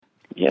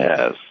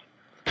Yes.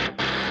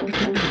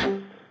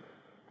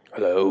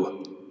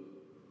 Hello?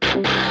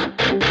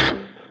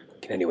 Can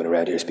anyone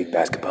around here speak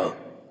basketball?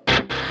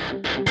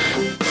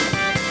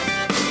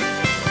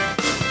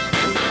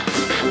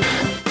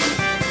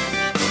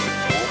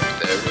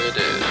 There it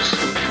is.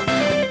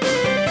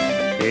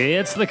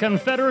 It's the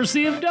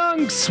Confederacy of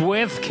Dunks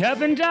with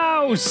Kevin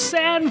Dowse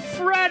and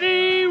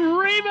Freddie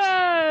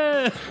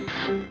Reba.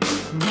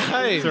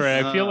 Nice. Sorry,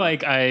 I feel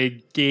like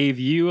I gave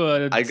you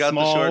a I got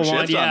small the short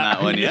one. shift on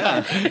that one,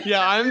 yeah.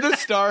 Yeah, I'm the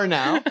star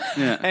now.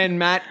 Yeah. And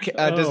Matt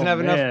doesn't have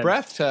man. enough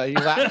breath to, he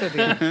laughed at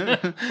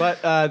me.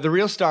 But the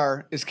real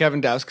star is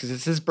Kevin Dowse because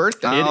it's his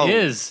birthday. It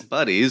is.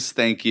 Buddies,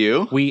 thank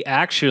you. We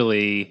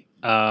actually,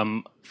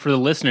 for the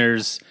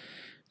listeners,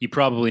 you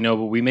probably know,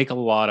 but we make a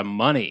lot of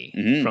money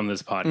from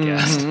this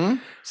podcast.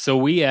 So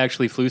we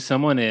actually flew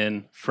someone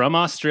in from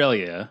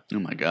Australia. Oh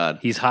my God.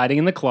 He's hiding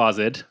in the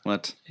closet,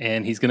 What?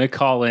 and he's going to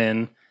call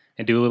in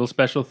and do a little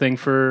special thing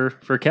for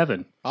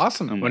Kevin.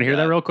 Awesome. Oh my Want to hear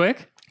that God. real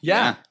quick?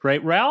 Yeah.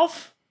 Right,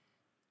 Ralph?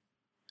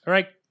 All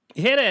right,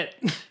 hit it.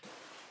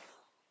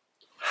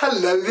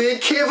 Hello there,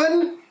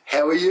 Kevin.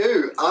 How are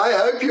you? I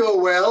hope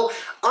you're well.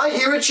 I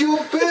hear it's your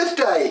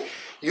birthday.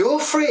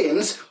 Your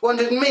friends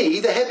wanted me,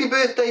 the happy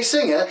birthday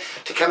singer,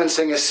 to come and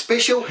sing a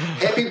special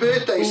happy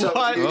birthday song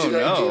What? to you Oh, today,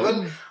 no.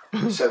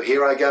 Kevin. So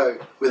here I go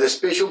with a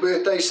special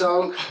birthday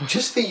song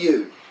just for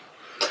you.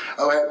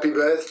 Oh, happy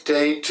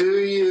birthday to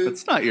you.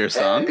 That's not your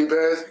song. Happy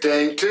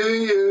birthday to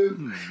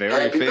you. Very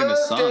Happy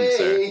famous song,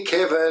 birthday, sir.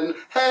 Kevin.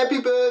 Happy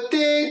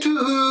birthday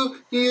to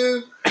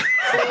you.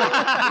 He's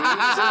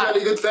a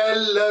jolly good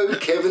fellow.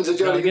 Kevin's a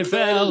jolly good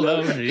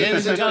fellow.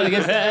 He's a jolly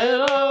good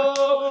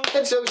fellow.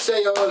 And so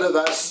say all of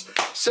us.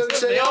 So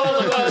say all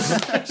of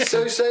us.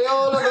 So say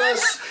all of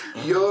us.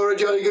 You're a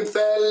jolly good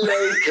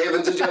fellow.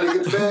 Kevin's a jolly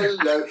good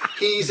fellow.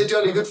 He's a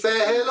jolly good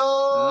fellow.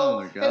 Oh,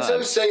 my God. And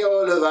so say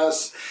all of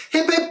us.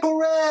 Hip hip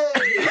hooray!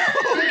 Okay.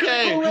 Hip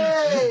hip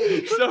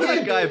hooray! Throw that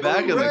Hip, guy hip,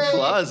 back in the hooray,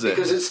 closet.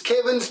 Because it's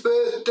Kevin's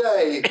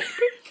birthday.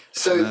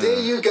 So there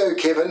you go,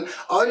 Kevin.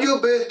 On your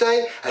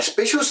birthday, a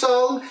special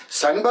song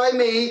sung by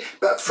me,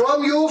 but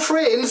from your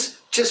friends,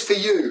 just for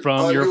you.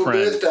 From on your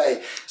friends.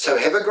 birthday. So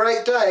have a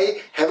great day,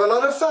 have a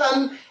lot of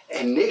fun,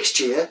 and next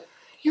year,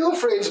 your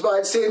friends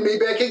might send me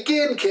back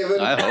again,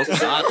 Kevin. I hope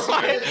not, sir.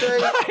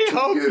 I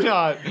hope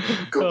not.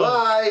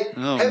 Goodbye.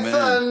 Oh, have man.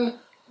 fun.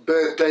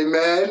 Birthday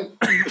man.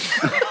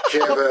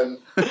 Kevin.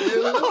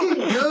 You're looking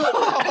good.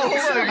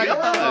 Oh my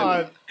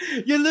God.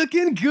 You're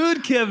looking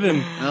good,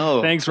 Kevin. Oh.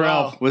 Thanks,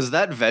 Ralph. Was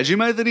that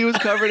Vegemite that he was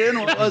covered in?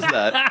 What was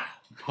that?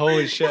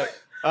 Holy shit.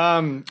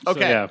 Okay. So,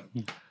 yeah.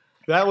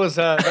 That was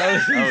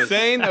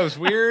insane. That was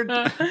weird.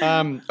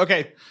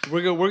 Okay,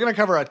 we're gonna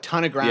cover a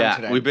ton of ground Yeah,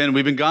 today. we've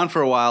been gone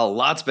for a while.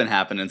 Lots been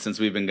happening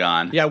since we've been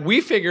gone. Yeah, we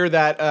figure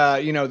that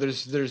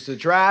there's the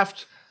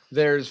draft,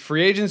 there's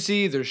free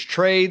agency, there's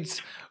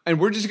trades, and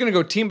we're just gonna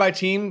go team by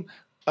team.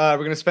 We're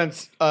gonna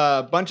spend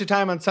a bunch of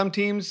time on some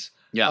teams.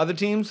 Yeah. Other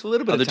teams a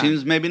little bit. Other of time.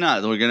 teams maybe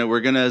not. We're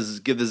gonna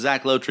give the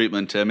Zach Lowe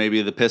treatment to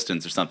maybe the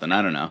Pistons or something.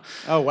 I don't know.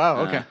 Oh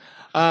wow. Okay.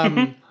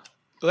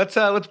 Let's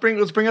bring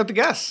out the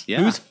guests.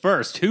 Yeah. Who's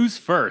first?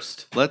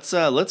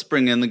 Let's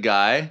bring in the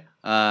guy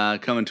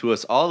coming to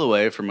us all the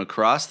way from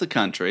across the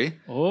country,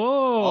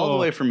 Oh. all the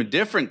way from a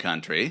different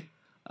country.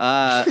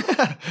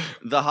 The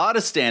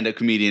hottest stand-up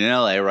comedian in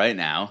LA right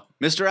now,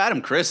 Mr.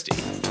 Adam Christie.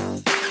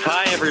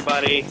 Hi,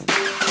 everybody.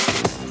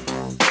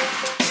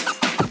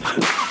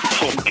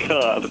 Oh,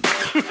 God.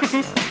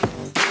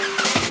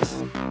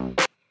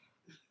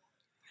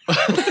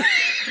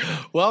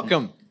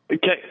 Welcome.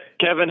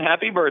 Kevin,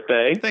 happy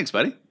birthday. Thanks,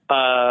 buddy.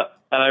 And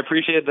I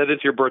appreciate that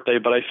it's your birthday,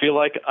 but I feel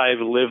like I've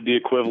lived the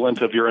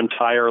equivalent of your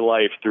entire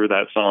life through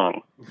that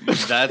song.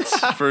 That's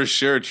for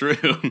sure true.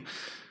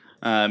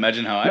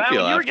 Imagine how I Matt,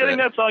 feel when you were after getting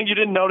it. that song, you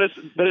didn't notice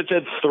that it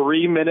said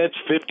 3 minutes,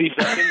 50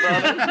 seconds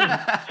on it?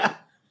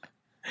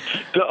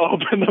 To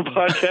open the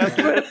podcast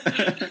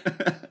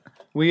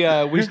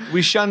with?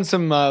 We shun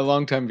some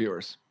longtime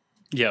viewers.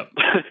 Yep.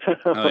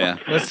 Oh yeah.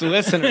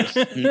 Listeners.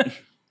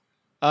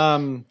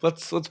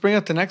 Let's bring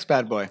up the next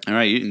bad boy. All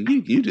right,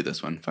 you do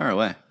this one. Far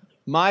away.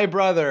 My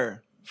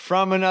brother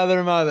from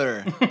another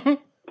mother,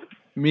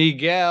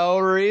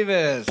 Miguel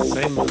Rivas.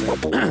 Same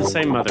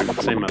mother.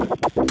 Same mother.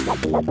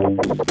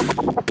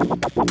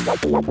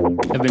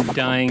 I've been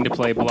dying to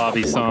play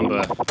Blobby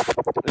Samba.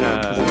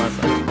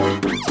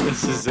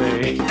 This is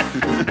a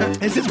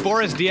This is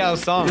Boris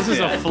Diaw's song. this is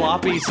a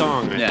floppy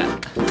song. Yeah.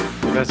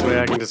 The best way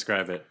I can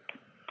describe it.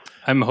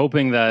 I'm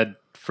hoping that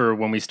for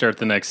when we start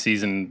the next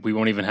season, we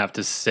won't even have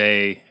to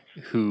say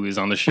who is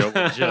on the show.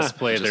 We'll just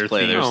play Just their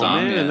play theme. their Oh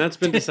song, man, yeah. that's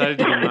been decided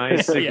to be my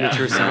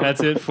signature song.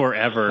 That's it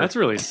forever. That's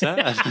really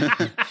sad.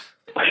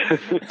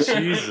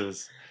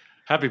 Jesus.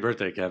 Happy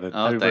birthday, Kevin.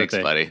 Oh, Happy thanks,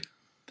 birthday. buddy.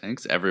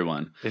 Thanks,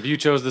 everyone. If you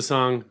chose the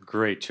song,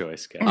 great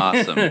choice, Kevin.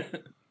 Awesome.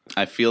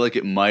 I feel like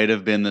it might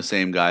have been the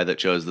same guy that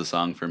chose the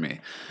song for me.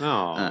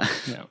 Oh,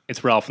 No,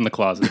 it's Ralph in the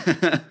closet.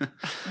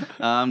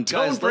 Guys,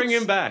 don't bring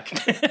let's- him back.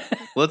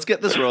 Let's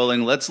get this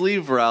rolling. Let's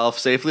leave Ralph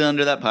safely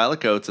under that pile of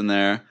coats in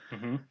there.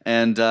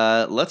 And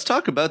let's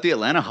talk about the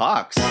Atlanta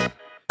Hawks.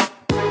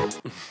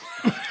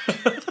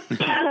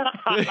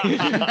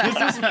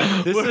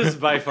 This is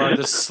by far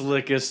the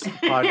slickest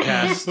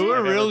podcast. We're I've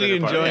ever really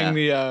been a part of.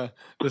 enjoying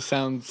the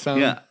sounds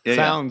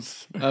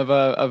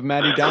of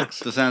Matty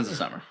Dunks. The sounds of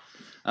summer.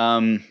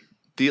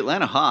 The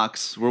Atlanta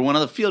Hawks were one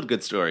of the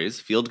feel-good stories.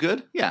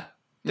 Feel-good? Yeah.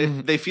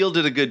 They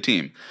fielded a good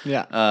team.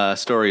 Yeah.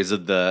 Stories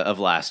of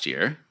last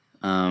year.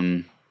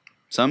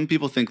 Some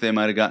people think they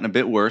might have gotten a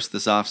bit worse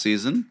this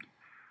offseason.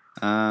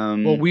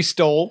 Well, we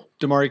stole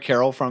Damari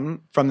Carroll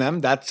from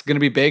them. That's going to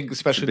be big,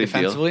 especially Big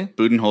defensively.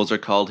 deal.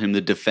 Budenholzer called him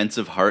the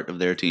defensive heart of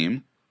their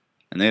team,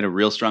 and they had a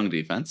real strong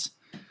defense.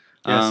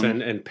 Yes,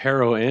 and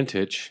Pero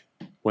Antich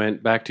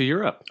went back to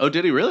Europe. Oh,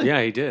 did he really?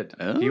 Yeah, he did.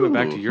 He went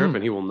back to Europe,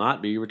 and he will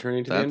not be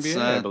returning to the NBA,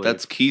 I believe.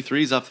 That's key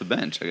threes off the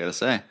bench, I got to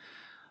say.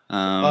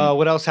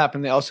 What else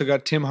happened? They also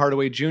got Tim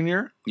Hardaway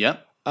Jr.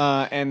 Yep.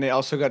 And they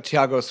also got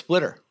Thiago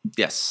Splitter.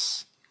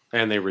 Yes.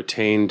 And they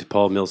retained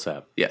Paul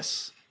Millsap.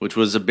 Yes. Which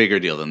was a bigger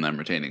deal than them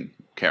retaining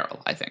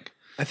Carroll, I think.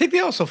 I think they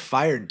also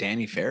fired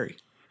Danny Ferry.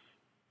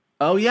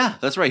 Oh yeah,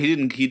 that's right. He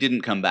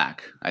didn't come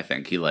back. I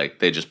think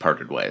they just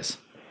parted ways.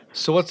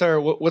 So what's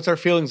our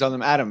feelings on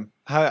them, Adam?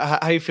 How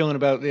are you feeling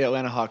about the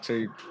Atlanta Hawks?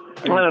 I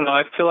don't know.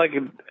 I feel like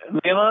the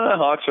Atlanta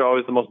Hawks are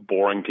always the most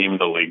boring team in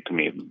the league to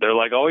me. They're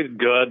like always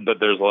good, but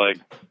there's like,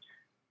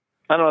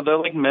 I don't know. They're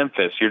like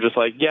Memphis. You're just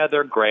like, yeah,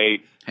 they're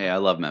great. Hey, I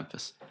love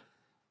Memphis.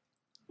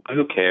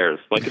 Who cares?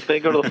 Like if they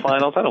go to the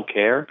finals, I don't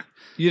care.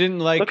 You didn't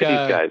like Look at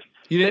these guys.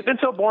 They've been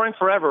so boring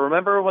forever.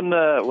 Remember when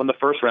the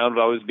first round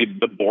would always be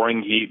the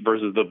boring Heat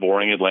versus the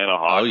boring Atlanta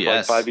Hawks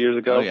like 5 years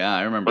ago? Oh yeah,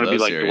 I remember When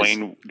those it'd be like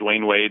series.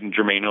 Dwayne Wade and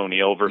Jermaine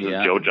O'Neal versus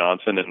Joe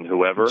Johnson and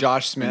whoever.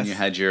 Josh Smith. And you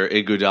had your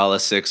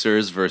Iguodala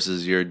Sixers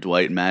versus your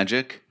Dwight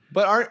Magic.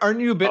 But aren't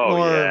you a bit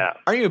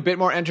Aren't you a bit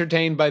more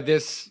entertained by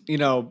this?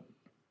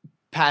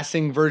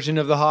 Passing version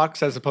of the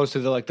Hawks as opposed to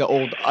the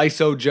old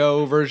ISO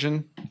Joe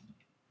version.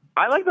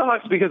 I like the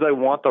Hawks because I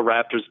want the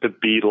Raptors to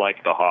be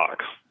like the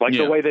Hawks.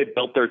 The way they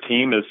built their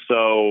team is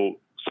so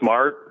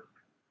smart.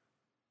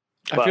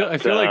 I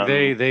feel like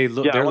they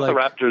look. Yeah, I they're want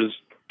like, the Raptors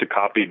to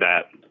copy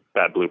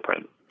that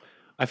blueprint.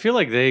 I feel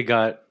like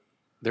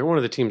they're one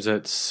of the teams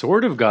that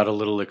sort of got a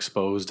little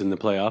exposed in the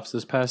playoffs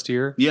this past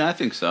year. Yeah, I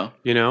think so.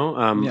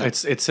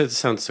 It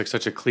sounds like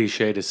such a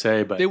cliche to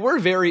say, but They were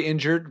very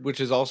injured,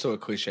 which is also a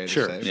cliche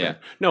to say. Yeah.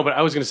 No, but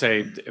I was going to say,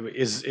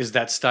 is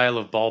that style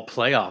of ball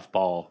playoff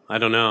ball? I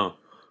don't know.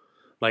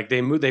 Like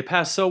they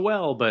pass so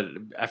well, but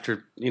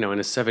after in a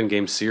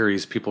 7-game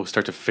series, people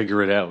start to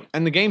figure it out.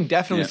 And the game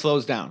definitely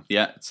slows down.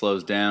 Yeah, it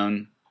slows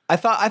down. I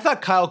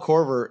thought Kyle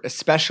Korver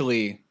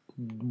especially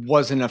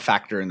wasn't a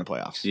factor in the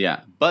playoffs. Yeah,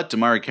 but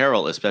Damari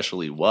Carroll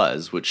especially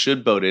was, which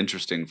should bode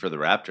interesting for the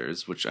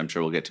Raptors, which I'm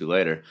sure we'll get to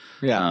later.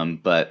 Yeah,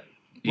 but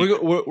we're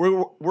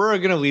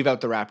going to leave out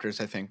the Raptors,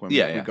 I think, when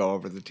we go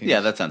over the teams. Yeah,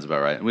 that sounds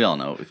about right. We all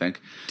know what we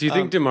think. Do you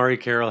think Damari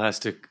Carroll has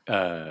to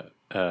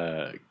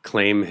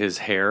claim his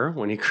hair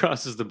when he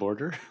crosses the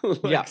border?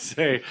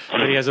 Say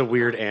that he has a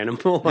weird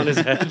animal on his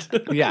head.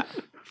 Yeah,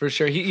 for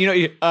sure.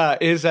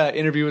 His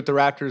interview with the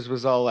Raptors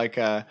was all like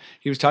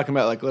he was talking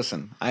about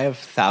listen, I have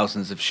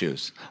thousands of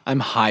shoes.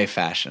 I'm high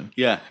fashion.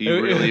 Yeah, he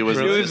really was.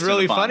 It was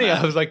really funny.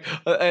 That. I was like,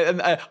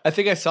 and I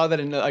think I saw that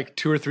in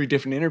 2 or 3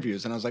 different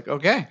interviews, and I was like,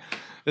 okay,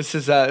 this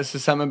is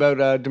something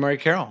about Damari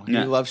Carroll. He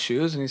loves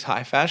shoes and he's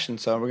high fashion,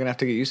 so we're gonna have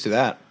to get used to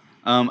that.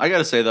 I got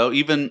to say though,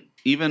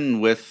 even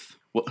with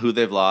who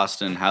they've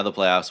lost and how the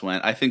playoffs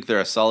went, I think they're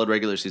a solid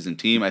regular season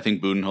team. I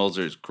think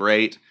Budenholzer is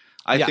great.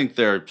 I think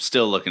they're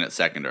still looking at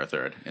second or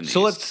third in the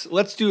East.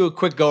 Let's do a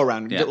quick go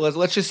around. Yeah.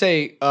 Let's just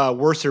say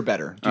worse or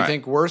better. Do you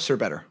think worse or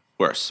better?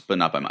 Worse, but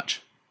not by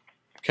much.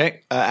 Okay,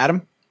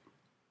 Adam.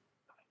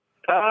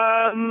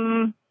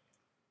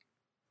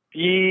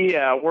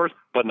 Yeah, worse,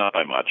 but not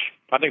by much.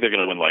 I think they're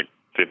going to win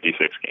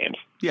 56 games.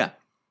 Yeah.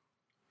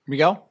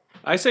 Miguel?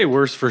 I say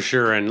worse for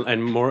sure,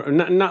 and more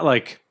not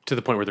like to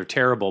the point where they're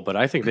terrible, but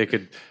I think they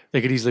could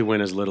easily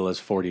win as little as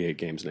 48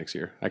 games next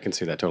year. I can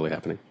see that totally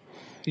happening.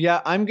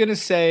 Yeah, I'm gonna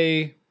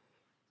say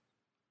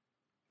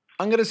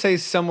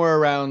somewhere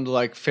around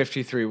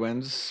 53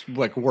 wins,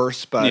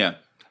 worse, but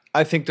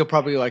I think they'll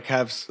probably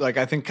have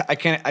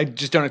I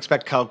just don't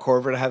expect Kyle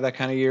Korver to have that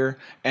kind of year,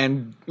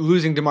 and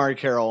losing Damari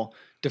Carroll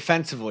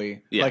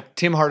defensively,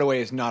 Tim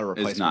Hardaway is not a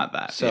replacement. It's not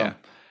that. So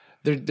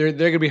they're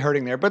gonna be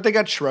hurting there, but they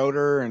got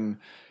Schroeder and.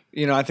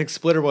 I think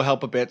Splitter will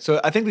help a bit.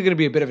 So I think they're going to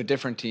be a bit of a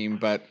different team,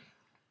 but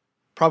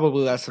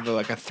probably less of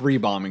a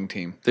 3-bombing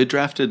team. They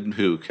drafted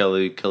who?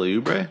 Kelly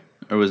Oubre?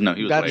 Or he was That's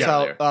way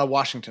out there.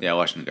 Washington. Yeah,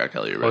 Washington got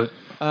Kelly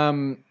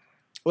Oubre.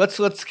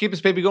 Let's keep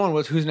this baby going.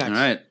 Who's next? All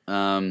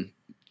right.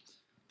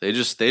 They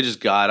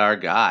just got our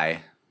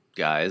guy,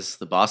 guys,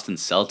 the Boston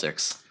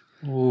Celtics.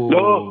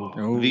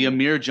 No. The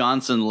Amir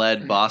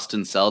Johnson-led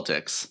Boston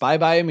Celtics. Bye,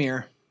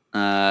 Amir.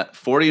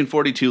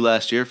 40-42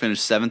 last year,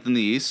 finished 7th in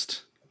the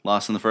East.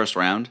 Lost in the first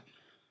round.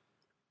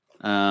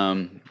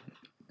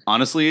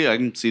 Honestly, I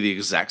can see the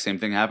exact same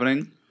thing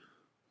happening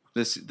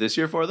this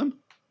year for them.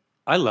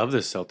 I love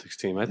this Celtics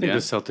team. I think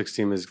this Celtics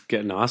team is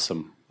getting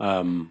awesome.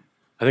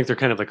 I think they're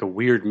kind of like a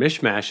weird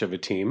mishmash of a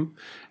team,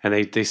 and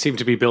they seem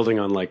to be building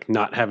on like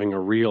not having a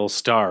real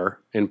star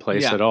in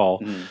place at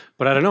all.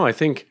 But I don't know. I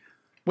think.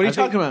 What are you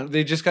talking about?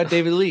 They just got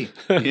David Lee.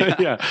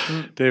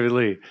 David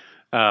Lee.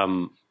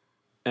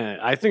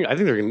 I think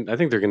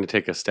they're going to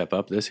take a step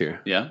up this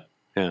year. Yeah.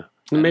 Yeah.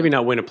 Maybe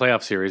not win a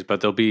playoff series,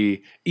 but they'll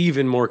be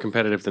even more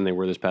competitive than they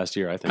were this past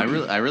year, I think.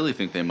 I really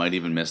think they might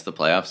even miss the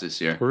playoffs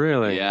this year.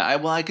 Really? Yeah.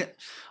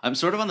 I'm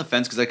sort of on the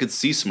fence because I could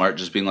see Smart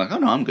just being like, "Oh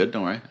no, I'm good,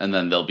 don't worry," and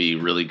then they'll be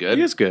really good.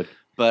 He is good,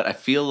 but I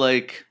feel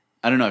like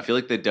I don't know. I feel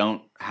like they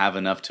don't have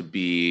enough to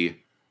be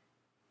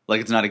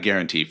like it's not a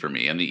guarantee for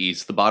me. In the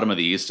East, the bottom of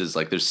the East is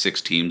like there's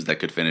 6 teams that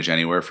could finish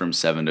anywhere from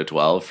 7 to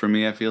 12 for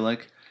me. I feel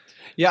like.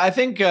 Yeah, I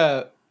think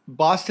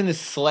Boston is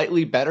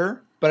slightly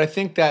better, but I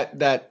think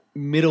that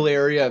middle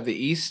area of the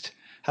East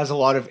has a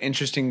lot of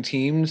interesting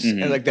teams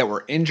like that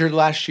were injured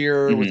last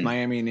year with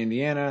Miami and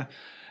Indiana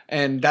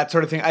and that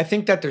sort of thing. I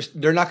think that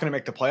they're not going to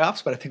make the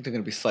playoffs, but I think they're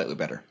going to be slightly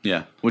better.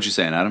 Yeah. What you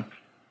saying, Adam?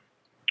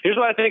 Here's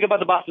what I think about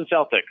the Boston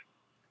Celtics.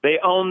 They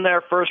own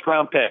their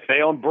first-round pick.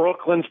 They own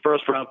Brooklyn's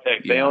first-round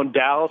pick. They own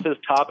Dallas's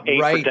top 8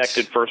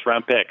 protected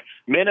first-round pick.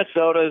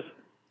 Minnesota's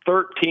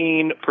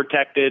 13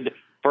 protected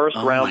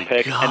first-round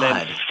pick, and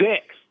then 6.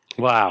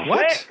 Wow.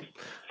 What?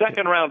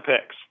 Second-round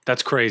picks.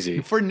 That's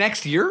crazy. For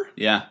next year?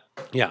 Yeah.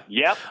 Yeah.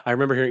 Yep. I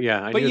remember hearing,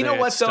 I but knew you know they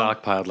what, had though?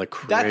 stockpiled like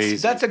crazy.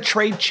 That's a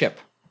trade chip,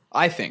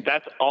 I think.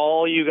 That's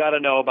all you got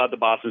to know about the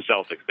Boston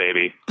Celtics,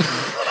 baby.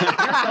 If you're a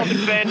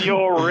Celtics fan,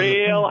 you're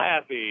real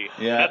happy.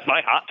 Yeah. That's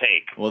my hot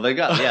take. Well, they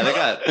got.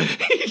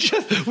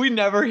 We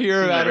never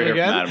hear about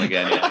him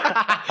again.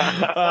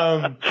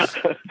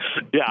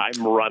 Yeah,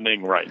 I'm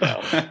running right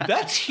now.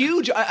 That's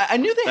huge. I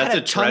knew they had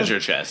a ton treasure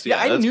of, chest. Yeah,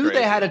 I knew crazy.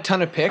 they had a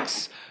ton of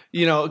picks.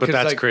 You know, but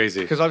that's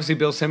crazy because obviously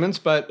Bill Simmons.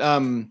 But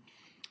I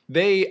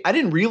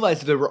didn't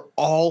realize that they were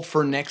all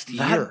for next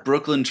year. That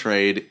Brooklyn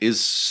trade is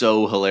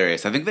so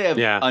hilarious. I think they have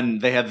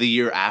they have the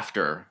year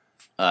after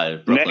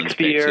Brooklyn's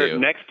pick too.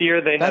 Next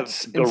year they have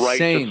the right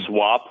to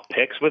swap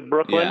picks with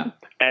Brooklyn,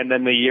 and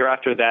then the year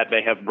after that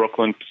they have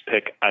Brooklyn's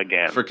pick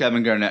again for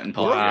Kevin Garnett and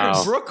Paul.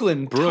 Wow.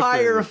 Brooklyn,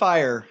 tire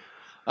fire.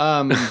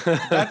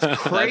 That's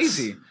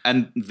crazy.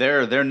 And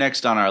they're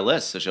next on our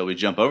list. So shall we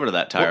jump over to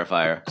that tire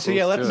fire? So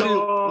yeah, let's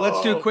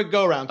do a quick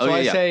go around. So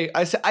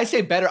I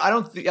say better. I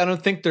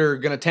don't think they're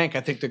gonna tank.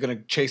 I think they're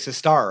gonna chase a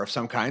star of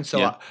some kind.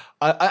 So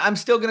I'm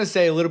still gonna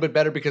say a little bit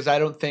better because I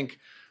don't think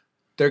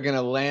they're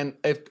gonna land.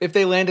 If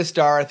they land a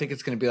star, I think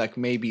it's gonna be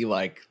maybe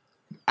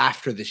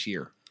after this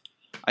year.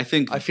 I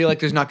feel like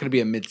there's not gonna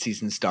be a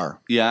midseason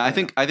star. Yeah, I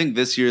think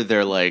this year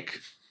they're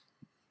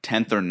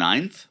 10th or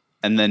 9th,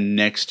 and then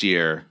next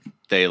year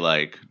they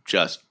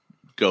just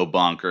go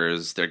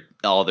bonkers.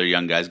 All their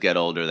young guys get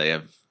older. They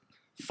have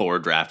 4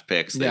 draft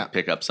picks. They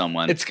pick up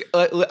someone. It's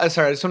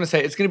sorry, I just want to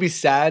say it's going to be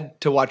sad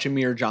to watch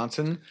Amir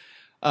Johnson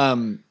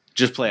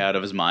just play out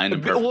of his mind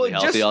and perfectly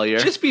healthy all year.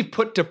 Just be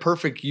put to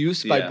perfect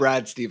use by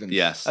Brad Stevens.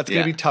 Yes, that's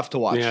going to be tough to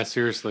watch. Yeah,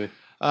 seriously.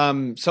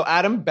 So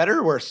Adam, better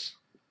or worse?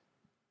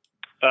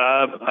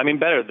 I mean,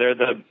 better.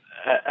 They're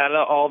out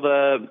of all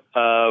the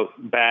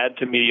bad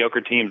to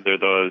mediocre teams, they're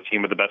the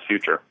team with the best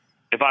future.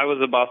 If I was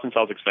a Boston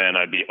Celtics fan,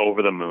 I'd be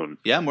over the moon.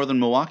 Yeah, more than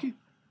Milwaukee?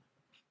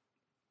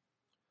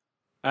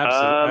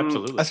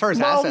 Absolutely. As far as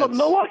assets.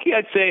 Milwaukee,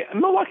 I'd say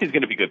Milwaukee's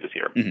going to be good this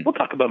year. Mm-hmm. We'll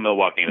talk about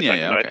Milwaukee in a second.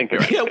 Yeah, okay. I think they're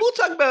right. We'll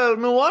talk about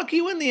Milwaukee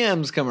when the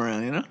M's come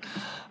around,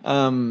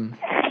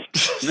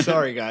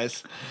 Sorry,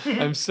 guys.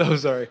 I'm so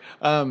sorry.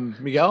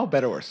 Miguel,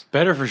 better or worse?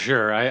 Better for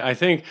sure. I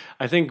think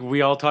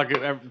we all talk.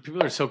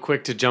 People are so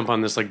quick to jump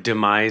on this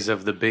demise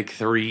of the big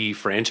 3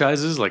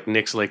 franchises like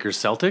Knicks, Lakers,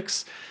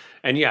 Celtics.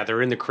 And yeah,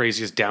 they're in the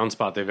craziest down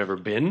spot they've ever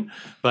been.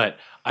 But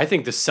I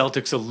think the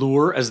Celtics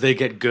allure as they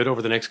get good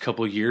over the next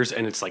couple of years,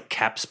 and it's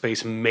cap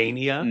space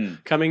mania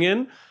coming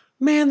in.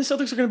 Man, the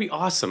Celtics are going to be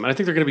awesome. And I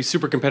think they're going to be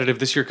super competitive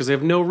this year because they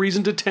have no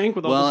reason to tank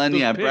with all those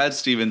picks. Brad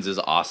Stevens is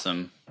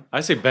awesome. I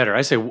say better.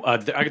 I say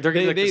they're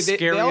going to the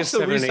scariest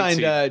 7 and 8 seed. They also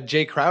re-signed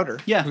Jay Crowder.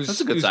 Yeah, that's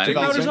a good sign.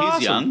 Crowder's awesome.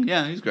 He's young.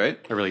 Yeah, he's great.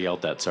 I really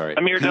yelled that. Sorry.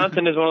 Amir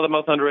Johnson is one of the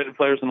most underrated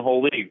players in the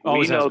whole league.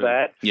 We know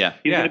that. Yeah,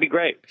 he's going to be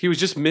great. He was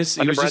just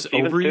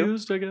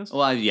overused, I guess.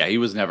 Well, yeah, he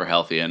was never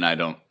healthy, and I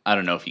don't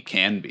know if he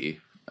can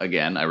be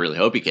again. I really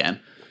hope he can.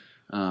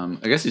 I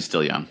guess he's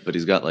still young, but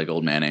he's got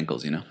old man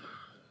ankles,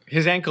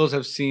 His ankles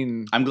have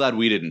seen. I'm glad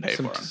we didn't pay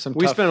for him.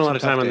 We spent a lot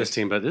of time on this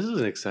team, but this is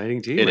an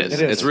exciting team. It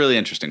is. It's really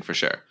interesting for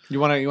sure. You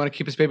want to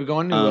keep this baby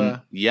going?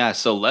 Yeah.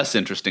 So less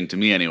interesting to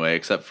me anyway,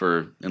 except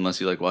for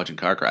unless you like watching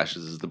car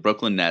crashes, is the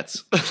Brooklyn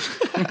Nets.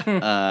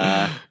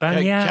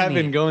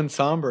 Kevin going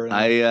somber.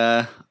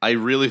 I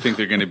really think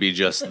they're going to be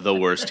just the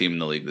worst team in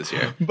the league this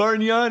year.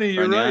 Bargnani,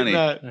 you're right.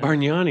 Matt.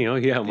 Bargnani. Oh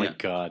yeah. Oh my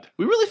God.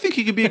 We really think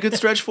he could be a good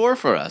stretch 4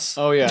 for us.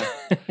 Oh yeah.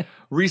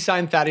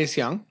 Re-signed Thaddeus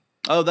Young.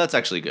 Oh, that's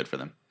actually good for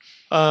them.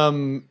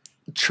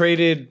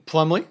 Traded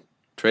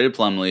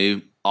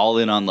Plumlee, all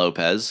in on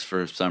Lopez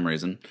for some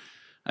reason.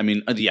 I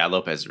mean,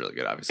 Lopez is really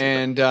good, obviously.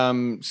 And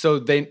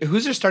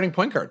who's their starting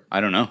point guard?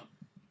 I don't know.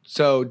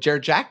 So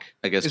Jarrett Jack?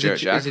 I guess Jarrett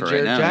Jack for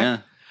Jarrett right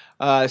now,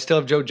 Jack? Still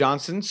have Joe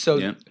Johnson.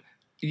 So,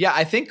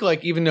 I think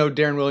even though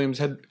Darren Williams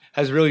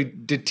has really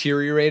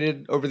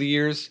deteriorated over the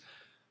years.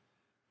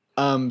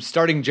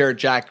 Starting Jarrett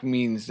Jack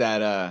means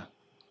that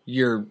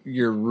you're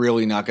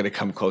really not going to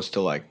come close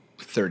to like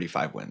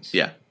 35 wins.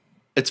 Yeah.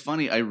 It's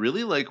funny. I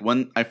really like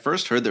when I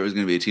first heard there was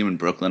going to be a team in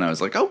Brooklyn. I was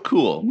like, oh,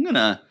 cool.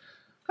 I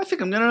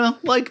think I'm going to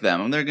like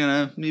them. They're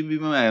going to maybe be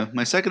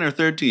my second or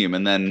third team.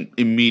 And then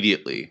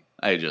immediately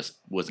I just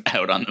was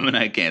out on them and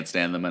I can't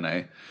stand them. And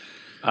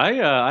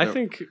I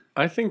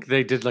think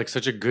they did like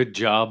such a good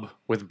job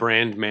with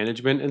brand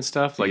management and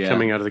stuff, like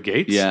coming out of the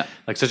gates. Yeah.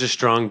 Like such a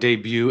strong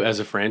debut as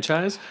a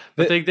franchise.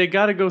 But they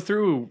got to go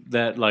through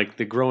that, like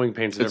the growing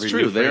pains of every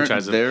new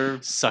franchise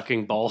of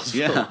sucking balls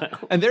for a while.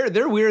 And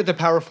they're weird at the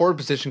power forward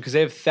position because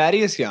they have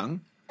Thaddeus Young,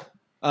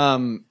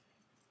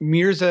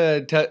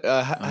 Mirza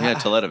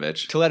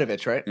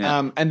Teletovic, right?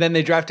 Yeah. And then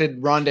they drafted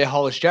Rondé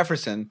Hollis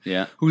Jefferson,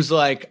 who's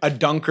like a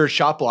dunker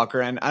shot blocker,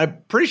 and I'm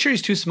pretty sure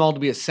he's too small to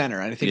be a center.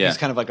 And I think he's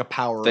kind of like a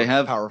power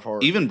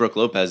forward. Even Brook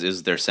Lopez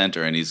is their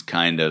center, and he's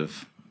kind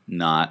of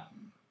not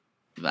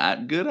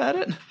that good at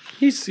it.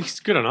 He's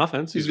good on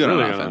offense. He's good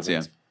really on offense,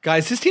 yeah.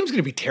 Guys, this team's going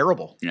to be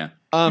terrible. Yeah.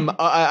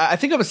 I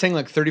think I was saying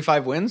like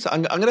 35 wins.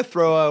 I'm going to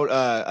throw out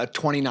a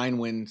 29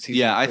 win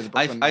season. Yeah, I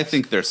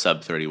think they're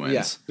sub 30 wins.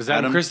 Yeah. Does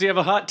Adam Christie have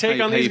a hot take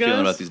on these guys? How are you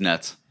feeling about these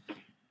Nets?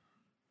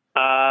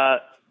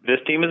 This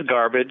team is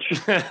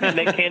garbage, and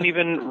they can't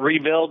even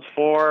rebuild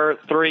for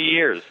 3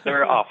 years.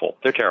 They're awful.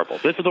 They're terrible.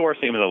 This is the worst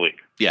team in the league.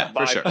 Yeah,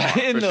 for sure.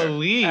 In the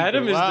league.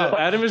 Adam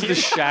is the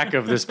Shaq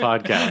of this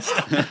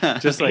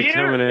podcast. Just like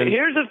coming in.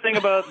 Here's the thing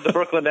about the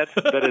Brooklyn Nets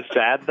that is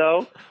sad,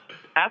 though.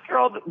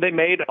 After they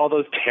made all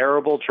those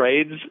terrible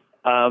trades,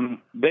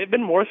 they've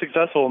been more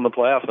successful in the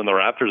playoffs than the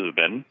Raptors have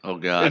been. Oh,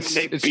 God.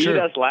 They beat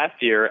us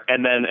last year,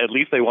 and then at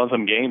least they won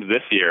some games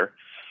this year.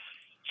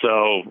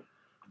 So,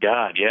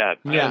 God, yeah.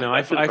 Yeah, no,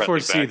 I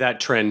foresee that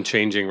trend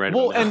changing right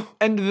now. Well,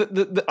 and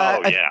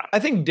I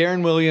think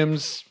Darren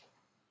Williams,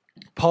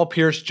 Paul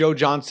Pierce, Joe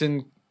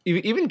Johnson,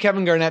 even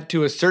Kevin Garnett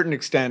to a certain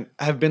extent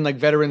have been like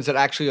veterans that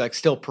actually like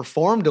still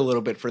performed a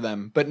little bit for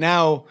them. But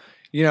now,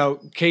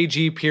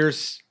 KG,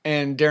 Pierce,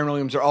 and Darren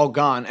Williams are all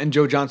gone, and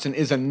Joe Johnson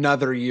is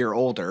another year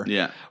older.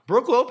 Yeah,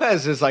 Brook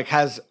Lopez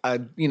has a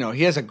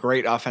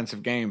great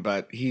offensive game,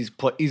 but he's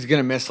going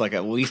to miss like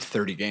at least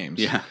 30 games.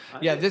 Yeah.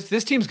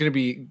 This team's going to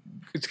be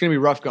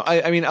rough.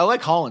 I mean, I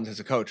like Hollins as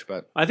a coach,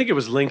 but I think it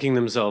was linking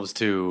themselves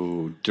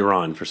to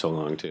Duran for so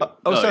long too.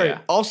 Sorry. Yeah.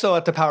 Also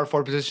at the power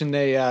forward position,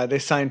 they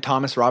signed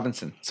Thomas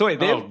Robinson. So wait,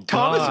 they have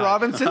Thomas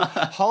Robinson,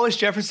 Hollis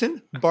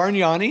Jefferson,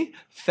 Bargnani,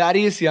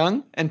 Thaddeus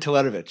Young, and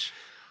Teletovic.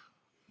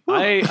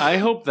 I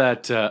hope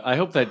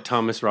that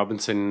Thomas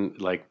Robinson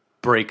like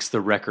breaks the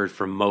record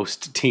for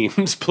most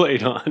teams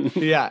played on.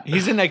 Yeah,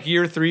 he's in like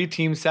year 3,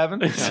 team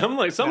 7,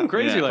 something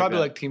crazy like probably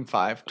that. like team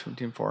 5,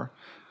 team 4.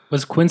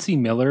 Was Quincy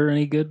Miller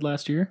any good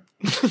last year?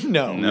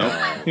 No.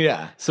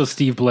 Yeah. So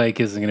Steve Blake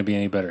isn't going to be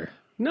any better.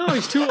 No,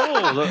 he's too old.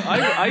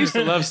 I used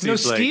to love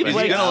Steve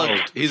Blake.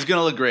 He's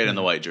gonna look great in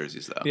the white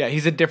jerseys, though. Yeah,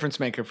 he's a difference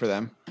maker for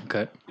them.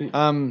 Okay.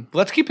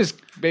 Let's keep his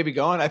baby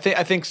going. I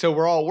think so.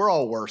 We're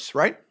all worse,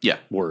 right? Yeah,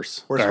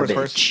 worse. All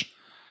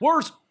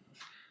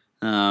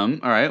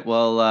right.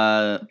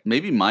 Well,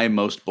 maybe my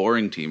most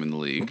boring team in the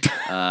league.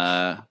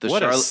 The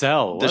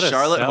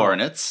Charlotte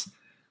Hornets.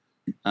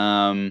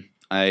 I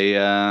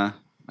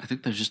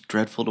think they're just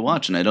dreadful to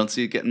watch, and I don't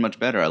see it getting much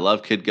better. I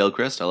love Kid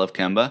Gilchrist. I love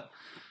Kemba.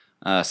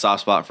 Soft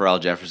spot for Al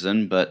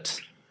Jefferson,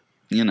 but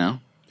I don't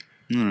know.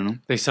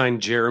 They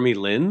signed Jeremy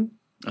Lin,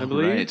 I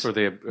believe, right. or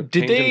they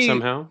obtained him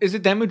somehow. Is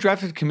it them who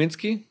drafted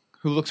Kaminsky,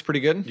 who looks pretty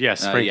good?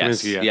 Yes, Frank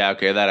Kaminsky. Yeah,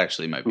 okay, that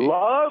actually might be.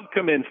 Love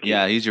Kaminsky.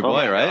 Yeah, he's your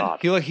boy, right?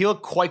 God. He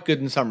looked quite good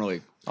in summer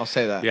league. I'll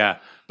say that. Yeah,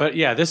 but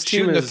yeah, this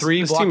team is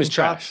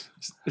trash.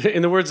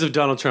 In the words of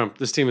Donald Trump,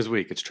 this team is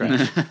weak. It's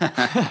trash.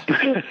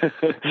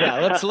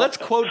 Yeah, let's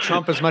quote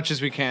Trump as much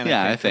as we can.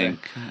 Yeah, I think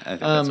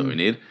that's what we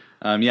need.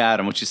 Yeah,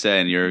 Adam, what you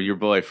saying? Your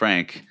boy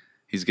Frank,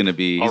 he's gonna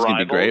be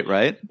great,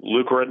 right?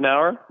 Luke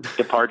Ridnour,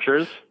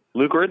 departures.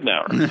 Luke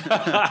Ridnour,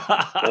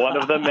 one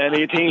of the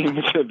many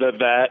teams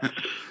that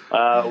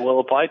will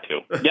apply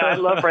to. Yeah, I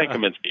love Frank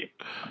Kaminsky.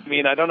 I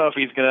mean, I don't know if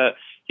he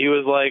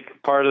was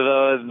like part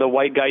of the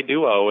white guy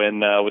duo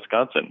in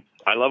Wisconsin.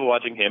 I love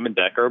watching him and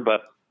Decker,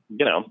 but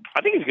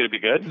I think he's going to be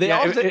good.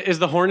 Is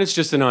the Hornets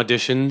just an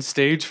audition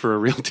stage for a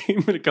real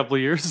team in a couple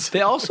of years?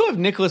 They also have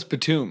Nicholas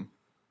Batum.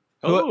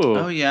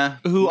 Oh yeah,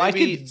 who I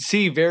could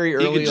see very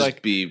early,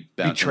 like be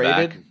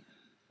traded. Back.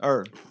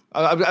 Or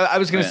I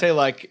was going to say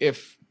like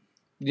if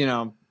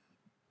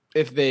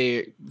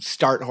they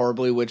start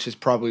horribly, which is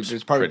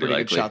there's probably a pretty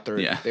good shot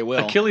they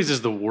will. Achilles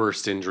is the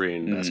worst injury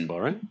in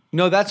basketball, right?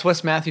 No, that's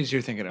Wes Matthews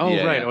you're thinking of.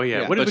 Oh right, oh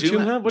yeah. What did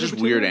Batum have? Just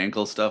weird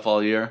ankle stuff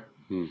all year.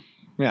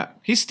 Yeah,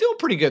 he's still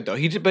pretty good though.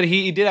 He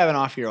did have an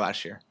off year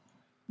last year.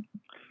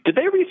 Did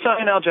they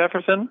re-sign Al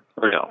Jefferson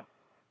or no?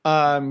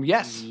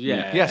 Yes.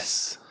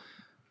 Yes.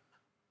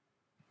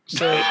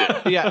 So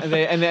yeah,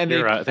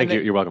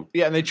 you're welcome.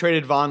 Yeah, and they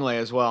traded Vonleh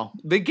as well.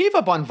 They gave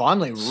up on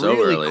Vonleh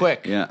really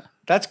quick. Yeah,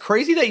 that's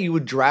crazy that you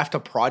would draft a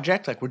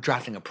project, like we're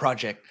drafting a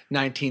project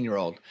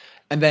 19-year-old,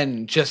 and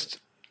then just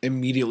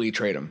immediately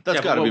trade him.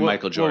 That's got to be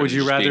Michael Jordan. Would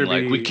you rather be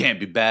like, we can't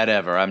be bad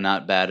ever? I'm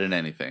not bad at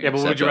anything. Yeah,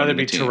 but would you rather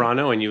be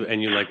Toronto and you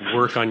like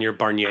work on your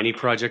Bargnani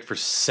project for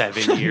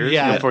 7 years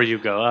before you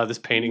go, oh, this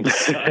painting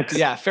sucks?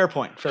 Yeah, fair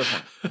point. So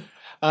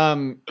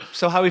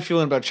how are we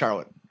feeling about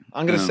Charlotte?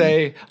 I'm gonna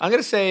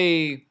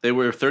say they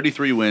were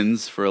 33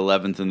 wins for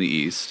 11th in the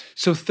East.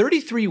 So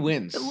 33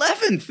 wins,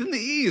 11th in the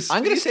East.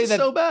 I'm gonna say that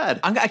so bad.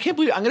 I can't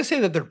believe I'm gonna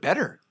say that they're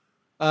better.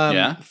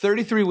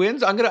 33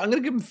 wins. I'm gonna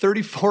give them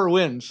 34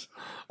 wins.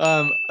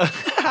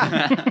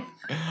 I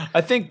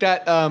think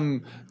that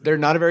they're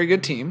not a very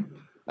good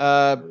team,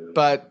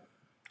 but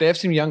they have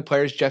some young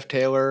players, Jeff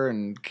Taylor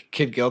and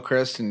Kid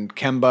Gilchrist and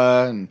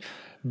Kemba, and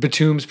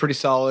Batum's pretty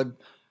solid.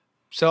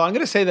 So I'm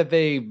going to say that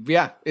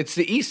it's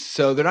the East,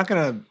 so they're not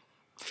going to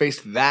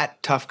face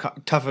that tough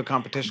of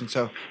competition.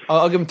 So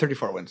I'll give them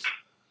 34 wins.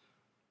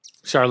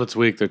 Charlotte's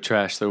weak. They're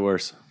trash. They're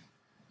worse.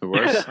 They're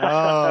worse?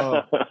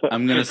 Oh.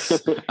 I'm gonna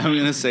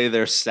say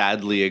they're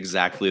sadly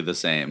exactly the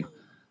same.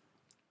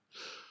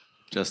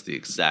 Just the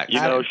exact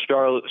same.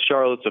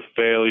 Charlotte's a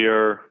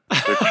failure.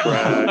 They're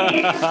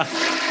trash.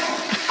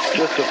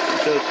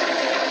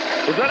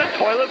 Was that a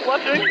toilet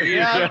flushing?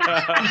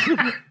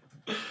 Yeah.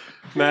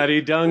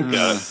 Matty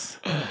Duncan.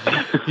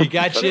 He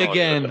got you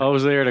again. I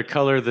was there to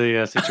color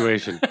the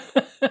situation.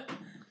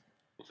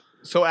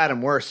 So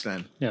Adam, worse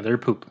then. Yeah, they're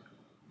poop.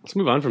 Let's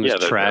move on from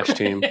this trash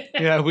team.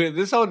 Yeah,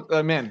 this all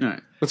man. All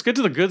right. Let's get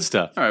to the good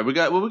stuff. All right, we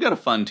got a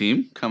fun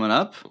team coming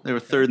up. They were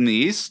 3rd in the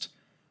East.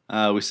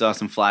 We saw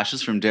some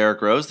flashes from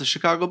Derrick Rose, the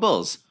Chicago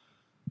Bulls.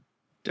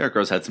 Derrick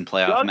Rose had some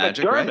playoff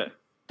magic, right?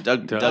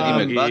 Dougie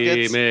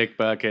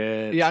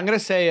McBuckets. Yeah, I'm gonna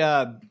say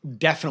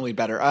definitely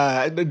better.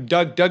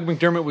 Doug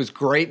McDermott was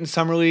great in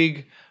summer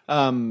league.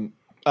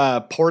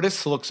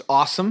 Portis looks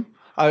awesome.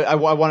 I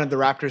wanted the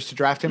Raptors to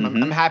draft him.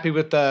 I'm happy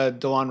with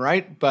DeLon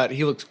Wright, but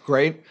he looks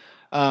great.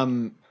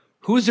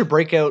 Who was their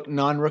breakout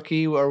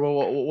non-rookie, or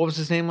what was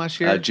his name last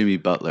year? Jimmy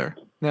Butler.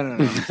 No.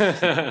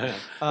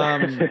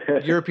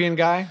 European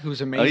guy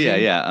who's amazing. Oh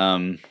yeah.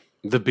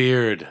 The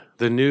Beard,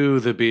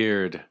 the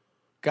Beard,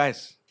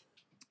 guys.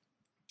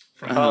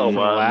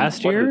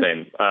 Last year? What's his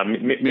name?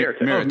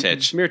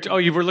 Mirotic. Oh,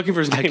 you were looking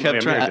for his name.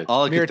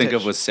 All I could think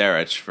of was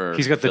Saric for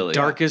He's got Philly. the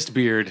darkest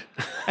beard.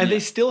 And they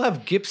still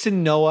have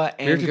Gibson, Noah,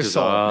 and Mirotic is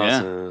Gasol.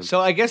 awesome. Yeah. So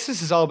I guess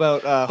this is all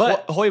about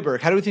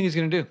Hoiberg. How do we think he's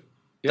going to do?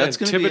 Yeah, That's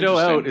gonna be Thibodeau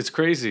interesting. out. It's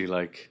crazy.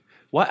 Like,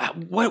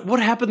 what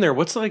happened there?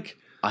 What's like?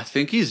 I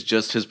think he's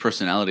just his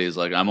personality is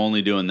like, I'm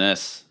only doing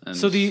this. And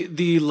So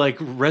the like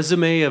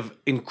resume of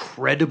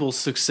incredible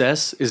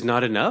success is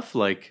not enough.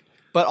 Like,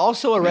 But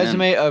also a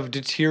resume of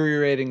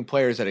deteriorating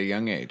players at a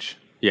young age.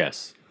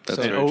 yes, That's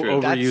and very true.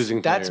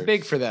 overusing. That's players.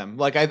 big for them.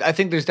 Like I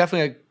think there's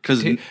definitely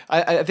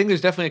I think there's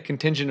definitely a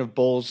contingent of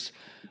Bulls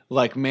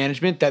like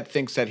management that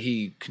thinks that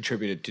he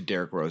contributed to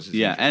Derrick Rose's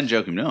yeah, injury.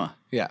 and Joakim Noah.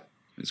 Yeah.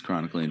 He's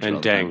chronically injured. And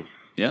all the time. Deng.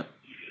 Yep.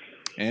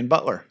 And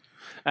Butler.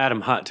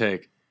 Adam, hot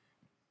take.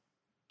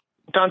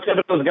 Tom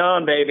Thibodeau's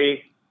gone,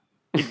 baby.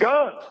 He's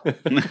gone. He's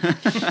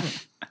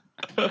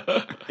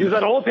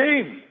that whole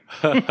team.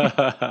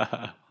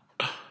 They're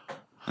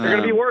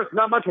going to be worse.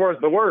 Not much worse,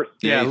 but worse.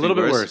 Yeah, a little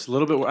bit worse. A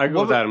little bit. I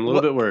go with Adam. A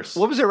little bit worse.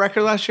 What was their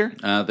record last year?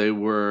 They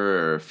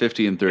were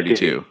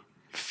 50-32.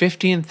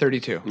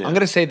 50-32. I'm going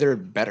to say they're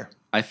better.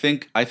 I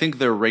think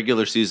their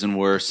regular season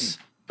worse,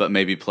 but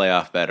maybe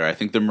playoff better. I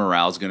think their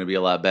morale's going to be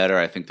a lot better.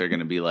 I think they're going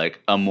to be like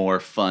a more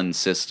fun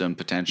system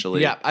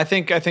potentially. Yeah, I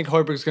think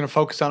Hoiberg's going to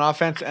focus on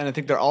offense, and I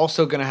think they're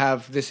also going to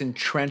have this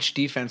entrenched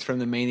defense from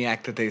the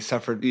maniac that they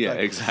suffered. Yeah, like,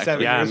 exactly.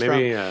 7 Yeah, years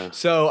maybe. from.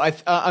 So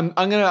I'm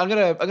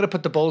gonna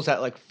put the Bulls at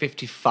like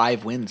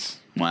 55 wins.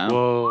 Wow.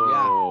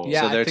 Whoa.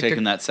 Yeah, So I they're think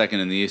taking that second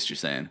in the East, you're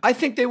saying? I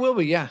think they will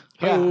be. Yeah.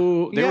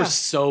 Oh, they Yeah. were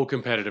so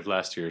competitive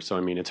last year. So I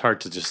mean, it's hard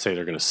to just say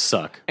they're going to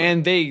suck.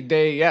 And they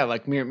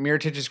like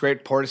Mirotic is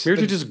great. Portis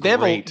Mirotic is they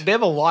great. They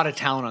have a lot of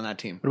talent on that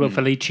team. What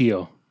about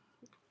Felicio?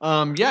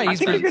 Yeah, I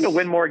think they're going to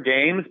win more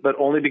games, but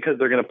only because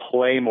they're going to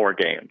play more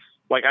games.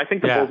 Like, I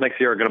think the Bulls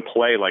next year are going to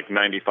play like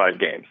 95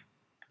 games.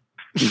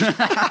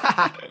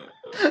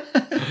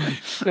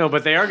 No,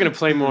 but they are going to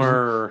play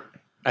more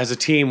as a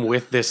team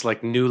with this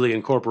like newly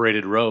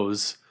incorporated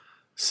Rose.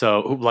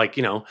 So, like,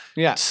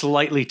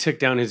 slightly tick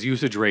down his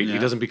usage rate. He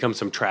doesn't become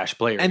some trash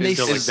player. And He's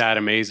they still like that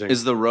amazing.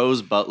 Is the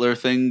Rose Butler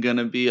thing going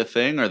to be a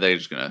thing, or are they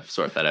just going to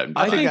sort that out? And be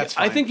I like, think that's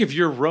fine. I think if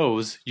you're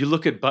Rose, you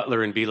look at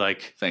Butler and be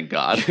like, thank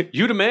God.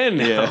 you the man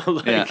now. Yeah,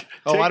 Like, yeah.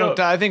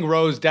 I think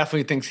Rose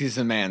definitely thinks he's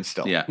the man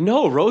still. Yeah.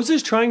 No, Rose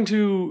is trying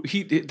to.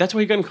 That's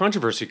why he got in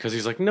controversy because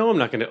he's like, no, I'm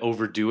not going to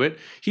overdo it.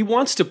 He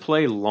wants to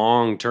play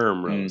long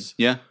term, Rose.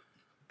 Yeah.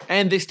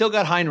 And they still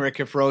got Heinrich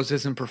if Rose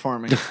isn't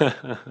performing.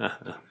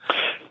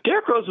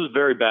 Derrick Rose was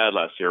very bad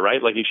last year,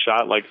 right? Like, he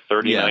shot like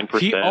 39%.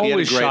 He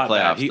always great shot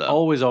bad. playoffs, He though.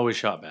 always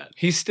shot bad.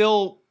 He's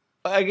still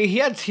He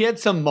had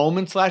some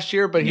moments last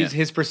year, but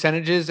his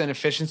percentages and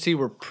efficiency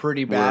were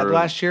pretty bad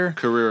last year.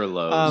 Career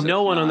lows.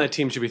 No one on that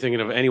team should be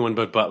thinking of anyone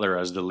but Butler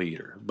as the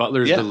leader.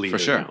 Butler's the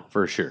leader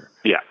for sure.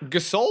 Yeah,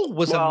 Gasol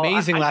was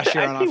amazing last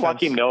year on offense.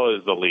 Joakim Noah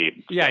is the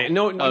lead. Yeah,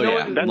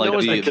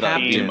 Noah's the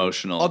captain.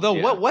 Emotional.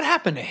 Although what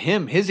happened to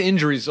him? His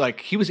injuries,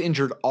 he was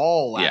injured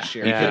all last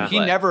year. He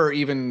never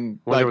even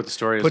what the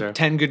story is put there.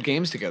 10 good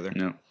games together.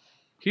 No.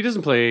 He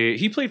doesn't play.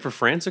 He played for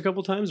France a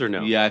couple times, or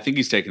no? Yeah, I think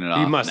he's taking it off.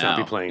 He must now.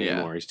 not be playing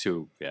anymore. He's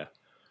too. Yeah.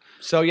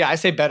 So I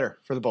say better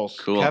for the Bulls.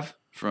 Cool. Kev?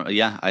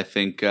 I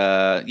think.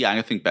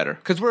 I think better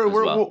because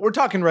we're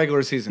talking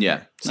regular season.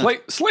 Yeah, here.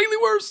 Slightly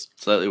worse.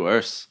 Slightly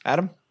worse.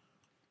 Adam.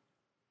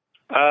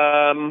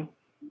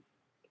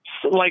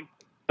 Like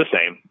the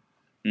same.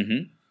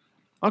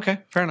 Mm-hmm. Okay,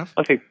 fair enough.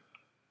 Okay.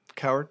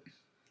 Coward.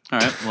 All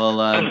right. Well,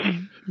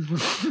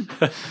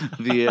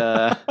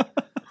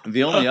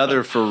 the only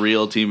other for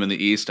real team in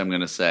the East, I'm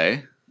going to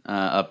say,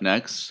 up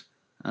next,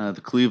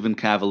 the Cleveland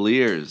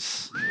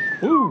Cavaliers.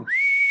 Ooh.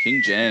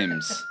 King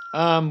James.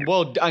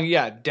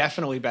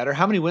 Definitely better.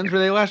 How many wins were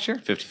they last year?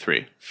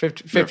 53.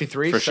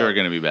 53. For sure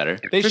going to be better.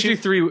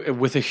 53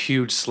 with a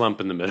huge slump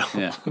in the middle.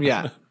 Yeah.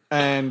 Yeah.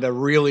 And a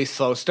really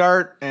slow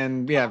start.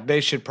 And they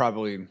should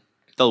probably...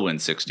 They'll win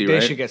 60, They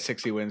right? should get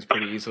 60 wins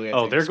pretty easily. I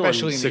think, they're going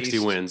especially 60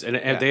 in the wins.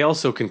 And they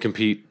also can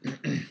compete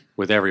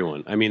with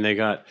everyone. I mean, they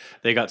got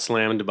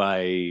slammed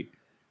by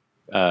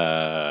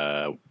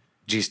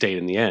G-State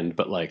in the end,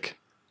 but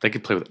they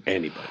could play with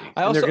anybody.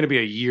 And they're going to be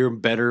a year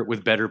better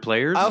with better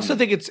players. I also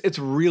think it's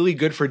really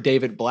good for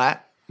David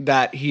Blatt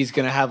that he's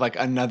going to have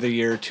another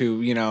year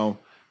to,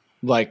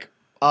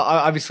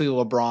 obviously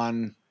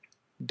LeBron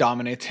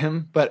dominates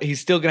him, but he's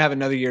still going to have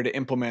another year to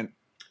implement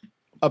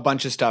a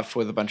bunch of stuff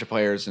with a bunch of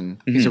players, and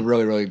he's a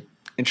really, really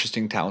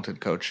interesting, talented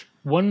coach.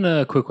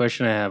 One quick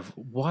question I have.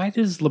 Why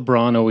does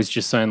LeBron always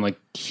just sign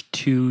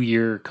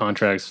 2-year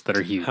contracts that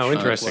are huge? How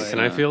interesting. Can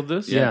I field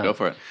this? Yeah, go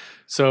for it.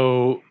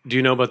 So, do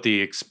you know about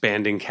the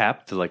expanding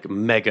cap, the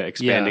mega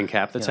expanding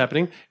cap that's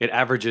happening? It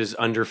averages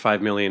under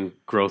 $5 million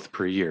growth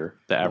per year,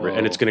 the average,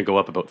 and it's going to go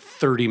up about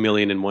 $30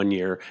 million in 1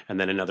 year, and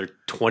then another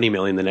 $20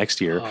 million the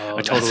next year.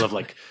 A total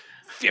of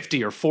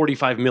 50 or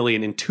 45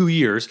 million in 2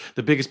 years,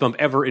 the biggest bump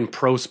ever in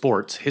pro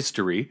sports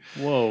history.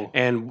 Whoa.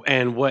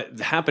 And what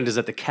happened is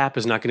that the cap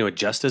is not going to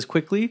adjust as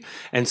quickly.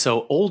 And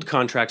so old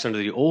contracts under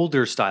the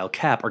older style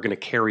cap are going to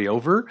carry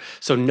over.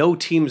 So no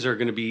teams are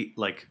going to be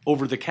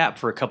over the cap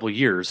for a couple of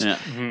years. Yeah.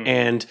 Mm-hmm.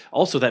 And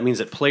also that means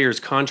that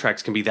players'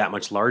 contracts can be that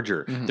much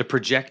larger. Mm-hmm. The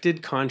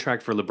projected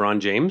contract for LeBron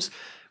James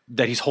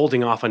that he's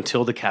holding off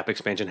until the cap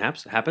expansion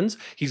happens.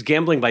 He's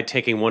gambling by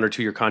taking 1 or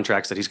 2 year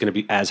contracts that he's going to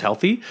be as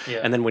healthy. Yeah.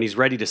 And then when he's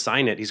ready to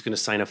sign it, he's going to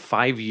sign a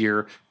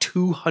 5-year,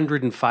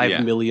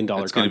 $205 million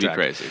contract. Going to be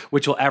crazy.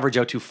 Which will average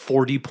out to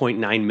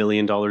 $40.9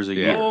 million a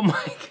year. Oh my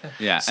God.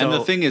 Yeah. So, and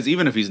the thing is,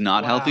 even if he's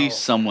not healthy,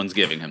 someone's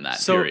giving him that,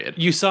 period.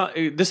 You saw,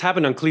 this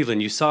happened on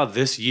Cleveland. You saw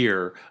this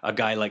year a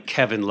guy like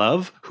Kevin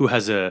Love, who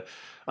has a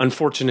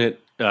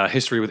unfortunate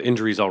history with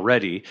injuries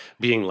already,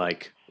 being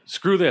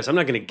screw this, I'm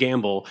not going to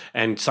gamble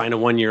and sign a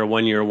 1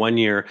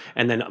 year,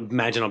 and then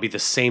imagine I'll be the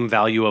same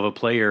value of a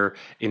player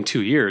in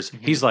 2 years.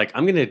 Mm-hmm. He's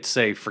I'm going to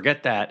say,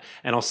 forget that,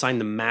 and I'll sign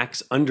the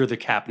max under the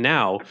cap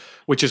now,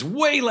 which is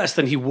way less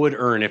than he would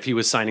earn if he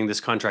was signing this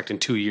contract in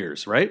 2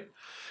 years, right?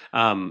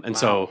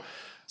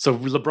 So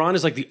LeBron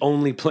is the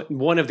only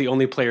one of the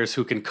only players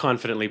who can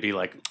confidently be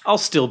I'll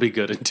still be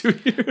good in 2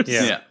 years.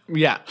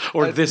 Yeah.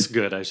 Or this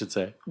good, I should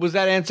say. Was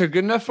that answer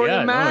good enough for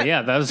you,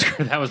 Matt? That was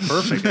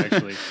perfect,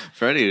 actually.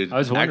 Freddie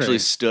actually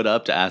stood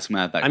up to ask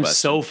Matt that question. I'm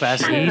so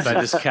fascinated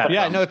by this cap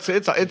bump. No,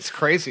 it's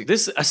crazy.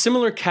 A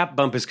similar cap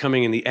bump is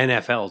coming in the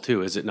NFL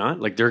too, is it not?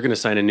 They're going to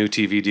sign a new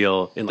TV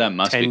deal in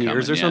 10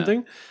 years or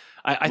something.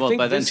 I think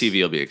by then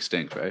TV will be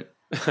extinct, right?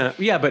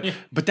 Yeah,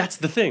 but that's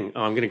the thing.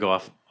 Oh, I'm going to go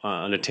off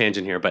on a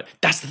tangent here, but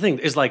that's the thing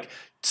is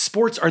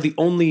sports are the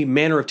only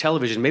manner of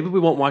television. Maybe we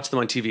won't watch them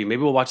on TV.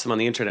 Maybe we'll watch them on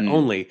the internet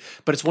only,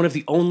 but it's one of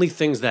the only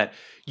things that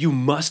you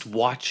must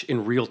watch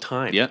in real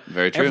time. Yeah,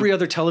 very true. Every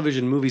other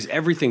television, movies,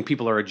 everything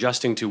people are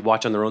adjusting to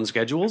watch on their own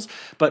schedules,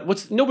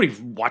 but nobody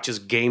watches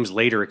games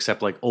later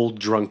except old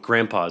drunk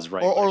grandpas,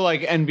 right? Or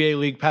NBA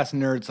League Pass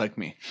nerds like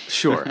me.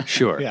 Sure.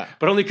 Yeah.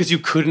 But only because you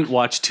couldn't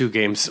watch 2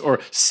 games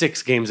or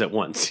 6 games at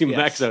once. You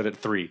max out at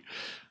 3.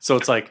 So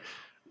it's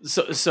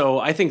So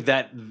I think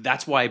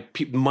that's why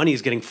money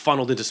is getting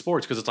funneled into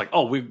sports because it's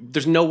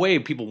there's no way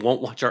people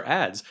won't watch our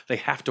ads. They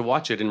have to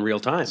watch it in real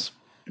time.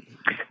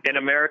 In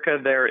America,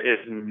 there is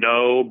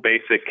no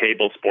basic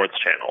cable sports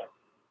channel.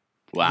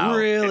 Wow.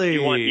 Really?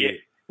 If you want,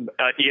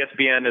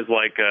 ESPN is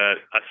a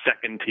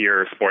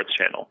second-tier sports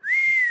channel.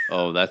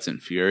 Oh, that's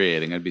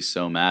infuriating. I'd be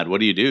so mad.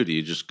 What do? Do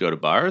you just go to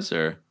bars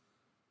or?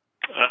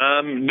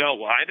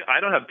 No, I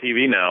don't have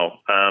TV now.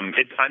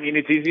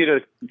 It's easy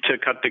to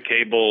cut the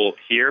cable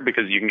here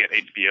because you can get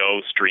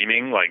HBO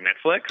streaming like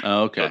Netflix.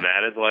 Oh, okay. So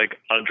that is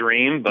a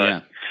dream, but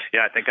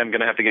I think I'm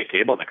going to have to get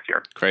cable next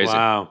year. Crazy.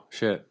 Wow.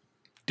 Shit.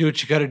 Do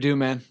what you got to do,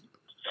 man.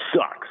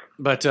 Sucks.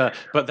 But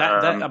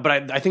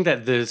I think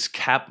that this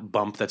cap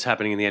bump that's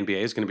happening in the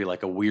NBA is going to be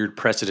a weird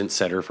precedent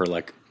setter for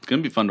It's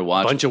gonna be fun to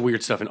watch. A bunch of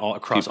weird stuff in all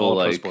across People all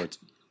like, pro sports.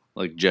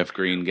 Like Jeff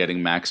Green getting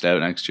maxed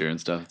out next year and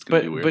stuff. It's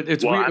gonna be weird. But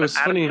it's weird. It was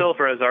Adam funny.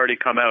 Silver has already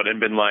come out and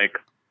been like,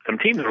 some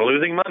teams are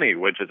losing money,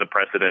 which is a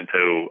precedent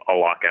to a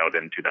lockout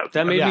in 2000.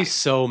 That made me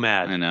so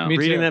mad. I know.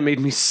 Reading that made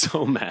me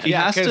so mad. He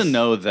has to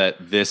know that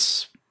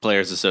this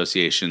Players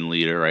Association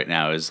leader right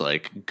now is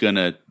like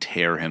gonna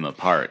tear him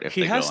apart. If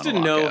he they has go to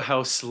on a know lockout.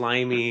 how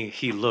slimy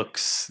he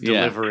looks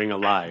delivering a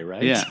lie,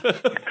 right? Yeah.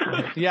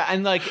 Yeah,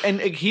 and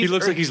he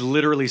looks like he's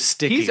literally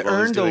sticky. He's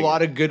earned a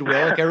lot of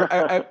goodwill.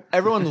 Like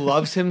everyone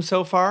loves him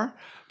so far,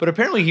 but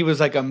apparently he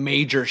was like a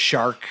major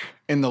shark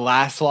in the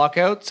last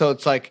lockout. So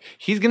it's like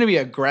he's going to be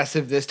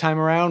aggressive this time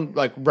around,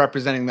 like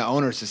representing the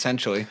owners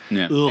essentially.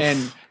 Yeah.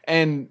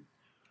 And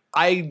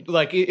I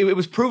like it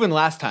was proven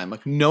last time.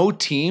 Like no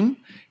team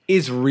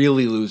is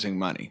really losing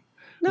money.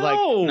 No,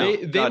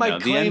 like, they might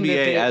the claim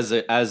NBA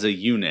that as a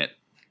unit.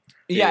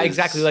 yeah,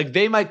 exactly. Like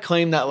they might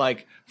claim that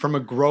like from a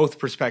growth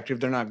perspective,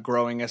 they're not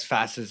growing as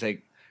fast as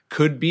they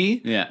could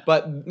be. Yeah.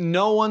 But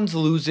no one's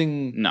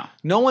losing.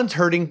 No one's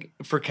hurting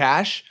for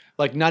cash.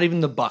 Like not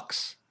even the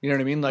Bucks. You know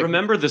what I mean? Like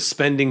remember the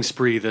spending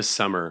spree this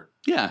summer.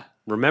 Yeah.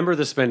 Remember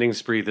the spending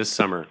spree this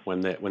summer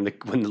when the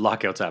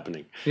lockout's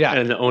happening. Yeah.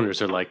 And the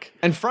owners are like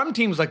and from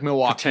teams like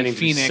Milwaukee, pretending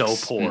Phoenix, to be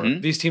so poor.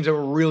 These teams that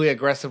were really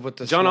aggressive with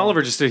the John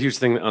Oliver just did a huge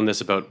thing on this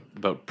about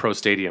pro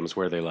stadiums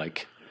where they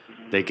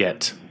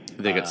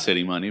get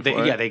city money for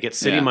it. Yeah, they get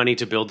city money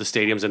to build the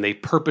stadiums, and they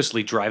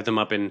purposely drive them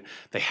up in.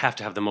 They have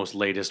to have the most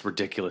latest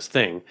ridiculous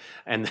thing,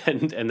 and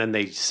then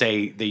they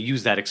say they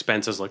use that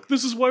expense as like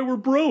this is why we're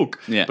broke.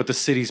 Yeah, but the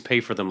cities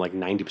pay for them like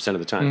 90% of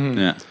the time.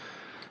 Yeah.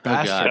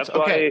 That's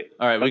why.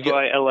 All right, that's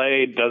why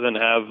LA doesn't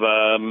have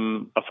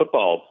a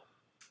football.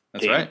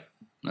 That's team. right.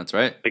 That's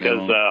right.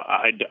 Because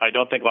I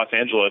don't think Los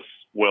Angeles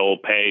will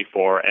pay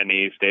for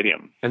any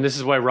stadium. And this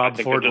is why Rob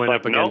Ford went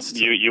up against.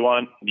 No, you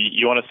want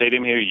a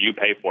stadium here? You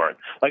pay for it.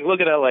 Like look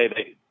at LA.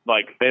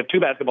 They have two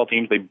basketball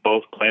teams. They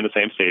both play in the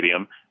same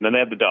stadium. And then they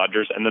have the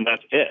Dodgers, and then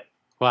that's it.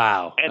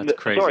 Wow, and that's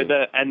crazy.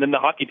 And then the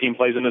hockey team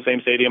plays in the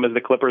same stadium as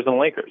the Clippers and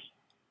Lakers.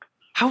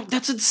 How?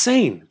 That's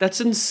insane. That's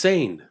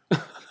insane.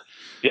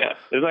 Yeah,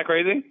 isn't that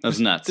crazy? That's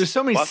nuts. There's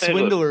so many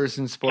swindlers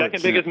in sports.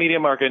 Second biggest media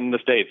market in the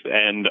States,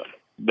 and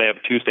they have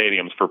two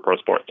stadiums for pro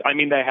sports. I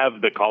mean, they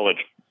have the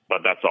college, but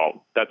that's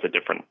all. That's a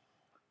different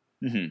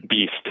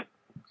beast.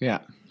 Yeah,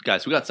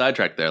 guys, we got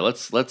sidetracked there.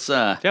 Let's.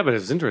 Yeah, but it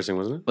was interesting,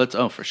 wasn't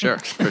it? For sure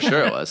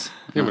it was.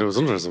 Yeah, but it was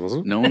interesting,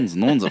 wasn't it?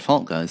 No one's at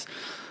fault, guys.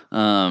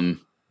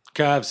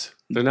 Cavs,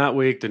 they're not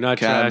weak. They're not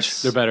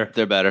trash. They're better.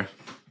 They're better.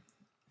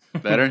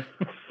 Better.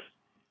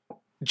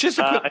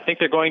 I think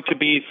they're going to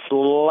be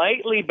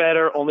slightly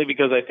better only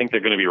because I think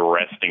they're going to be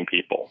resting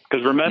people.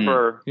 Because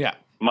remember,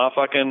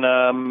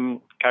 motherfucking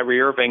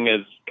Kyrie Irving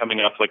is coming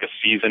off like a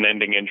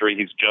season-ending injury.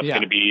 He's just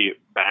going to be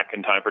back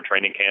in time for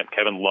training camp.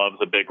 Kevin Love's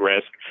a big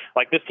risk.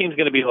 Like this team's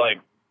going to be like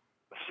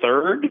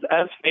third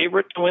as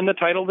favorite to win the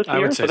title this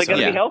year, so they got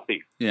to be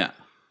healthy. Yeah.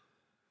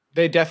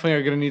 They definitely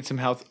are going to need some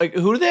health. Like,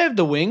 who do they have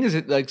the wing? Is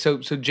it like so?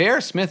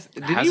 J.R. Smith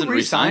hasn't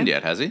re-signed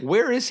yet, has he?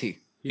 Where is he?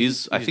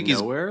 I think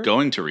he's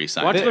going to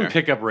re-sign. Watch them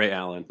pick up Ray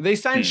Allen. They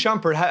signed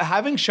Shumpert.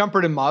 Having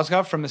Shumpert and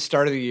Mozgov from the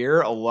start of the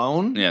year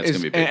alone, it's going to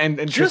be big.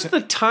 And just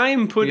the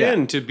time put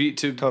in to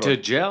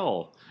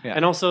gel. Yeah.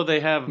 And also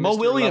they have Mo Mr.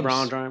 Williams.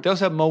 LeBron. They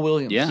also have Mo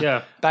Williams.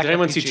 Yeah. Did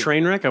anyone see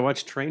Trainwreck? I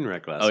watched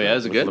Trainwreck last night. Oh yeah,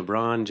 is it good?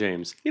 LeBron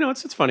James. You know,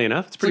 it's funny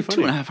enough. It's pretty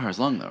funny. 2.5 hours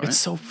long though, right? It's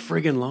so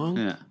friggin' long.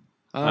 Yeah.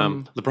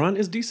 LeBron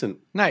is decent.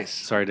 Nice.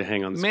 Sorry to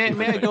hang on. May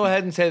I go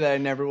ahead and say that I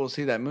never will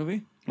see that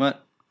movie?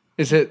 What?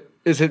 Is it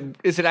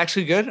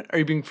actually good? Are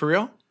you being for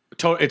real?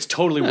 It's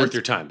totally worth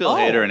your time. Bill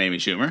Hader and Amy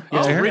Schumer.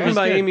 It's written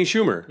by Amy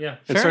Schumer. Yeah.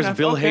 It stars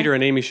Bill Hader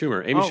and Amy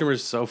Schumer. Amy Schumer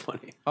is so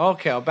funny.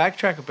 Okay, I'll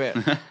backtrack a bit.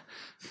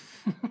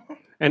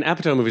 And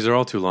Apatow movies are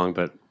all too long,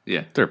 but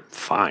they're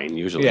fine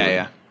usually.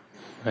 Yeah.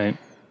 Right.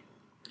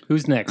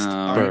 Who's next?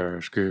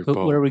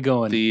 Basketball. Where are we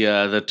going?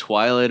 The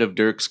twilight of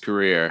Dirk's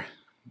career,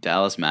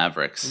 Dallas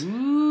Mavericks.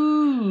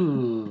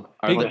 Ooh.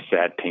 What a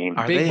sad team.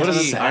 Are they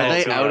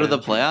out of the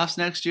playoffs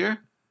next year?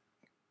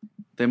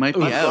 They might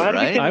be out,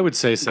 right? I would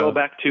say so. Go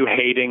back to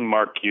hating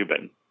Mark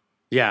Cuban.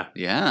 Yeah.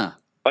 Yeah.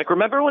 Like,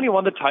 remember when he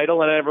won the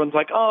title and everyone's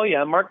like, "Oh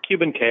yeah, Mark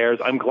Cuban cares."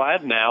 I'm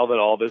glad now that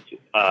all this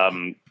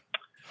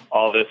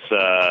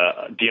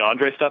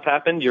DeAndre stuff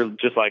happened. You're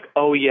just like,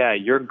 "Oh yeah,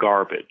 you're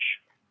garbage.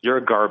 You're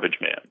a garbage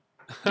man."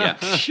 Yeah,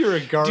 you're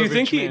a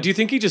garbage. Do you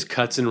think he just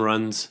cuts and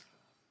runs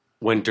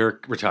when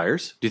Dirk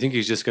retires? Do you think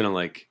he's just gonna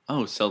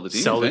sell the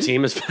team? Sell the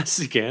team as fast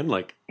as he can?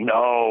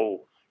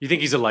 No. You think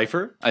he's a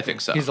lifer? I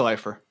think so. He's a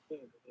lifer.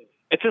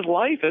 It's his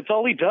life. It's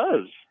all he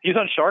does. He's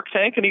on Shark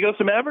Tank and he goes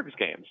to Mavericks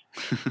games.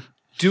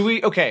 Do we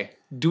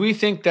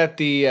think that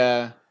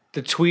the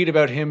tweet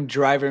about him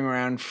driving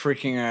around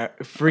freaking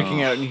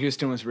out in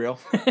Houston was real?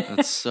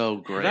 That's so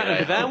great.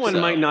 That one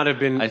might not have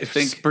been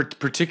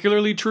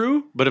particularly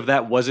true, but if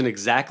that wasn't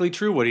exactly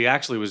true, what he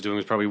actually was doing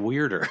was probably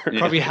weirder.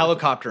 Probably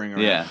helicoptering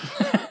around. Yeah.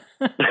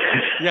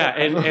 Yeah,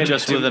 and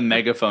just with a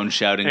megaphone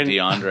shouting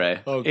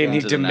DeAndre. And he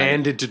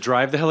demanded to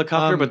drive the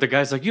helicopter, but the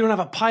guy's like, "You don't have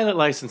a pilot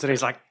license," and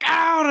he's like,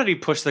 "Out!" And he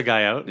pushed the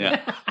guy out.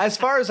 Yeah. As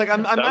far as like, that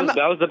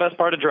was the best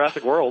part of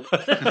Jurassic World.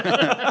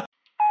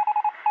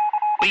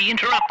 We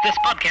interrupt this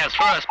podcast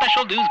for a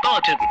special news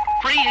bulletin.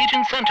 Free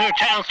agent center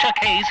Charles Chuck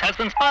Hayes has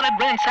been spotted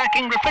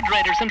ransacking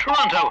refrigerators in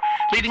Toronto,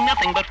 leaving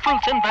nothing but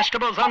fruits and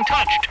vegetables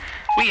untouched.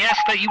 We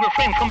ask that you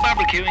refrain from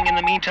barbecuing in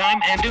the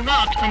meantime and do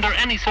not, under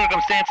any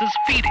circumstances,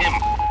 feed him.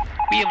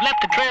 We have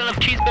left a trail of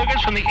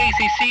cheeseburgers from the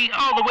ACC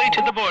all the way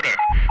to the border.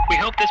 We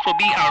hope this will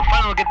be our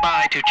final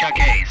goodbye to Chuck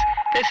Hayes.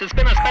 This has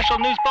been a special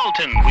news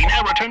bulletin. We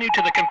now return you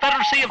to the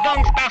Confederacy of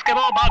Dunks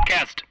Basketball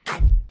Podcast.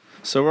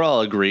 So we're all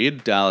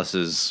agreed Dallas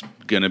is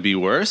going to be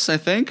worse, I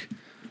think.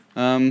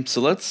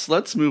 So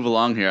let's move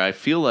along here. I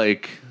feel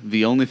like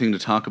the only thing to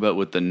talk about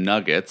with the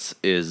Nuggets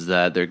is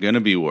that they're going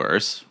to be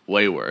worse,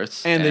 way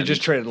worse. And they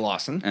just traded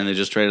Lawson.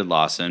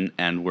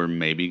 And we're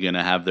maybe going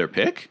to have their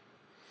pick.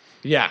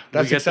 Yeah,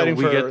 that's exciting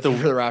for the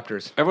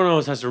Raptors. Everyone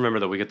always has to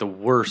remember that we get the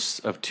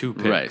worst of two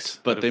picks. Right,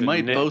 but they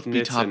might both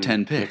be top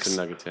 10 picks. And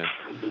Nuggets, yeah.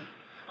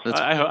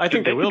 I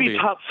think they will be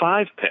top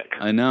 5 pick.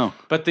 I know,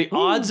 but the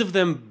odds of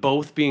them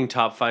both being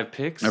top 5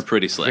 picks are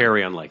pretty slim.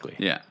 Very unlikely.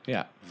 Yeah,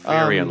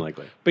 very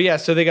unlikely. But yeah,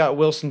 so they got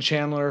Wilson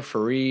Chandler,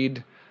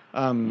 Fareed,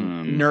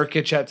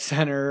 Nurkic at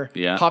center,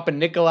 Papa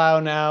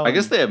Nicolau now. I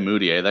guess they have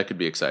Moutier. That could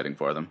be exciting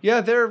for them.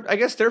 Yeah,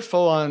 they're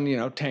full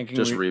on tanking,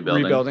 just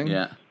rebuilding.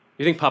 Yeah.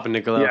 You think Papa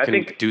Nicolau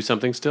can do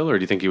something still, or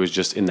do you think he was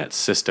just in that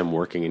system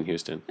working in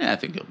Houston? Yeah, I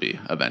think he'll be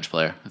a bench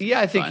player.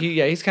 I think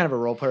he's kind of a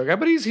role player guy,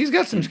 but he's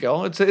got some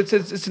skill. It's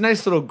a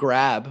nice little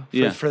grab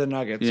for the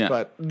Nuggets. Yeah.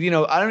 But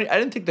I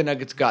didn't think the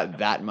Nuggets got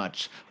that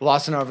much.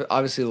 Lawson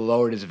obviously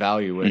lowered his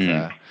value with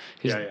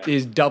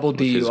his double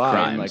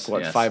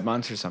DUI in 5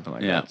 months or something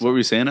like that. Yeah. What were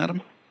you saying,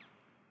 Adam?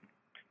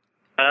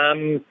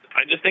 I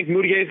just think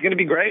Moutier is going to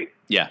be great.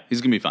 Yeah,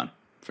 he's going to be fun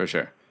for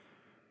sure.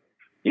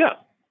 Yeah.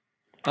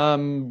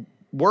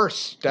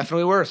 Worse.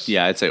 Definitely worse.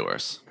 Yeah, I'd say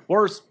worse.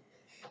 Worse.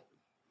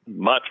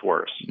 Much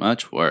worse.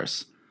 Much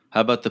worse.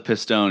 How about the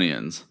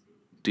Pistonians?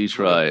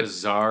 Detroit.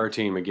 Bizarre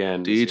team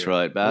again.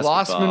 Detroit basketball.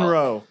 Lost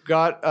Monroe.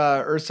 Got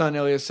Ersan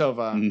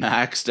Ilyasova.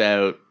 Maxed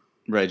out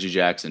Reggie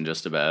Jackson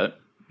just about.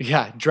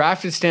 Yeah.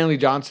 Drafted Stanley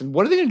Johnson.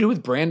 What are they going to do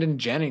with Brandon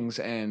Jennings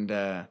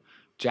and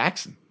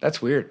Jackson?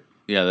 That's weird.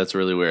 Yeah, that's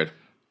really weird.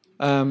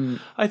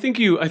 I think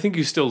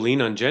you still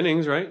lean on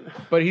Jennings, right?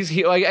 But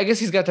I guess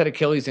he's got that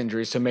Achilles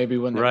injury, so maybe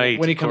when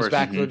he comes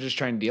back, they'll just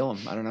try and deal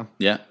him. I don't know.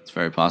 Yeah, it's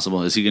very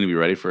possible. Is he going to be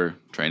ready for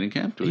training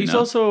camp? He's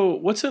also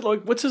what's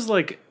his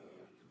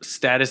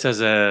status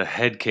as a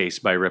head case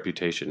by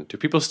reputation? Do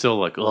people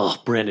still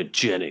Brandon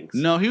Jennings?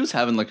 No, he was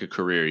having a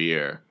career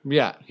year.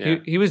 Yeah.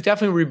 He was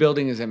definitely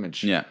rebuilding his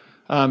image. Yeah.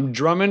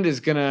 Drummond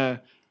is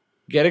gonna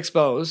get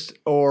exposed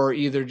or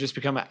either just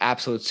become an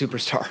absolute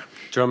superstar.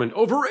 Drummond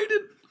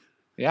overrated.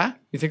 Yeah,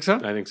 you think so?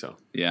 I think so.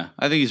 Yeah,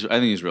 I think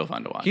he's real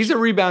fun to watch. He's a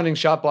rebounding,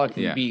 shot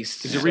blocking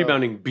beast. He's a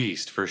rebounding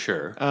beast for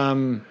sure.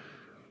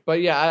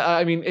 But yeah,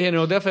 I mean,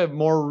 definitely have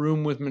more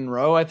room with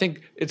Monroe. I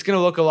think it's going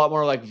to look a lot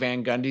more like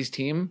Van Gundy's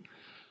team.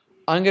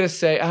 I'm going to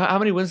say, how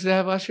many wins did they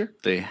have last year?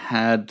 They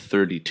had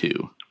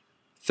 32.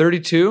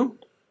 32?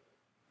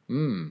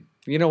 You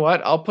know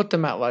what? I'll put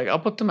them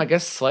I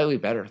guess, slightly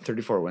better.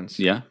 34 wins.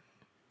 Yeah.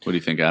 What do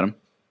you think, Adam?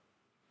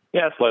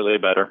 Yeah, slightly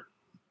better.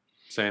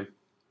 Same.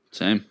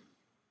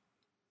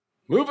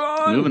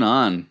 Moving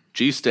on.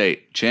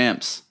 G-State,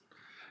 champs.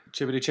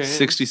 Chibbity champs.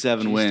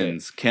 67 G-State.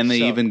 Wins. Can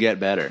they even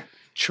get better?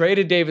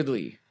 Traded David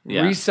Lee.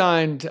 Yeah.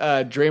 Re-signed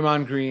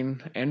Draymond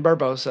Green and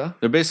Barbosa.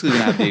 They're basically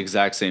going to have the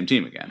exact same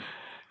team again.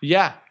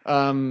 Yeah.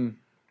 And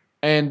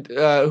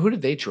who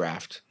did they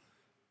draft?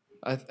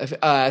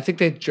 I think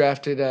they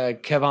drafted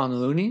Kevon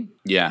Looney.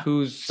 Yeah,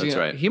 who's that's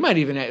right. He might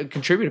even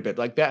contribute a bit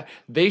like that.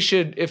 They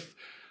should. If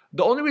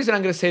the only reason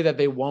I'm going to say that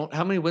they won't.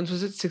 How many wins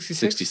was it? 66?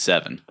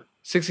 67.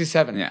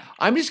 67. Yeah.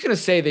 I'm just going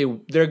to say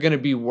they're going to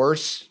be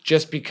worse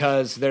just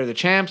because they're the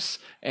champs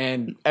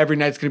and every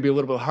night's going to be a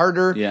little bit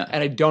harder. Yeah.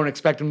 And I don't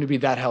expect them to be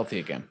that healthy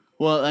again.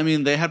 Well, I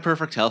mean, they had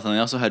perfect health and they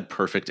also had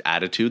perfect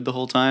attitude the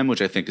whole time,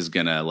 which I think is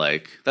gonna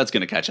that's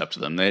gonna catch up to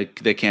them. They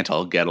can't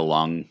all get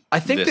along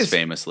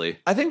famously.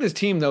 I think this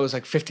team though is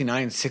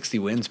 59, 60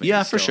 wins. Maybe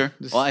yeah, still. For sure.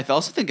 Well, I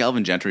also think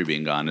Alvin Gentry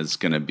being gone is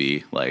gonna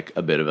be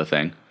a bit of a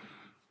thing.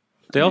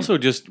 They also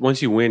just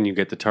once you win, you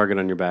get the target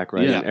on your back,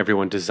 right? Yeah. And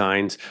everyone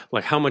designs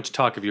how much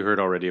talk have you heard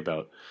already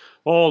about?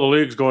 Oh, the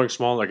league's going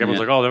small.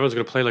 Everyone's everyone's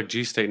going to play like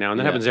G-State now. And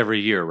that happens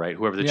every year, right?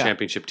 Whoever the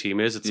championship team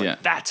is, it's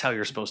that's how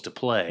you're supposed to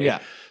play.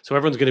 Yeah. So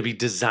everyone's going to be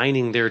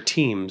designing their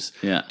teams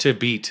to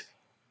beat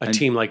a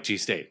team like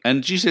G-State.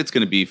 And G-State's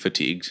going to be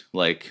fatigued.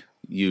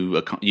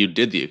 You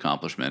did the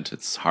accomplishment.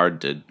 It's hard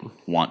to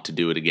want to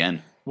do it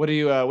again. What do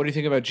you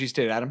think about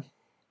G-State, Adam?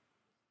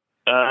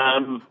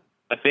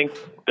 I think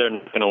they're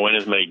not going to win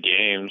as many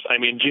games. I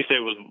mean, G-State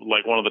was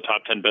one of the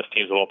top 10 best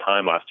teams of all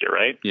time last year,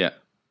 right? Yeah.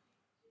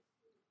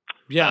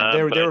 Yeah,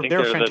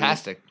 they're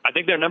fantastic. I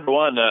think they're number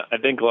one. I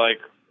think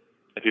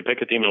if you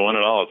pick a team to win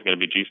it all, it's going to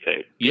be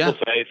G-State. People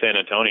say San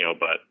Antonio,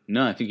 but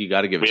no, I think you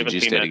got to give it to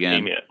G-State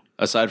again.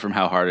 Aside from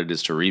how hard it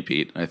is to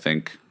repeat, I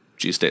think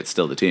G-State's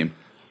still the team.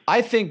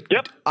 I think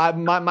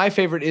my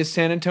favorite is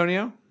San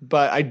Antonio,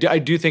 but I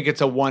do think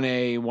it's a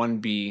 1A,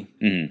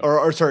 1B,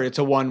 or sorry, it's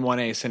a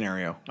 1A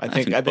scenario. I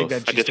think that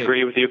G-State, I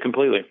disagree with you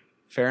completely.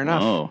 Fair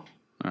enough. Oh,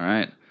 all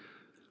right.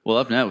 Well,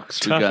 up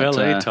next tough we got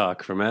LA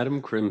talk from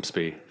Adam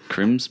Crimsby.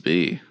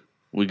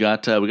 We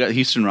got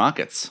Houston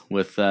Rockets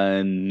with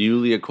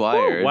newly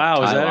acquired. Oh, wow,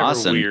 Ty is that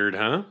Lawson. ever weird,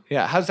 huh?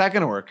 Yeah, how's that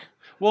going to work?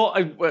 Well,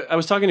 I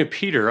was talking to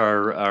Peter,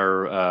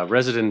 our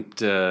resident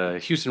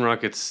Houston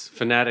Rockets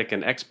fanatic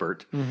and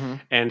expert,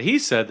 and he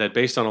said that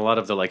based on a lot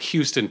of the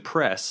Houston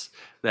press,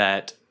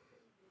 that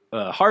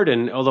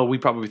Harden, although we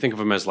probably think of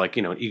him as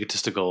an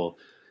egotistical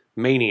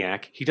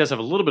maniac, he does have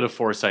a little bit of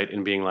foresight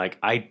in being like,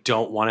 I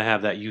don't want to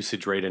have that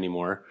usage rate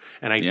anymore,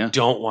 and I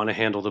don't want to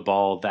handle the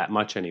ball that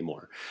much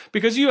anymore.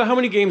 Because how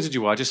many games did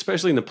you watch,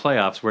 especially in the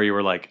playoffs, where you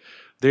were like,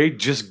 they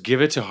just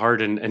give it to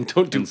Harden and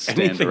don't do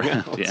anything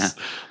else.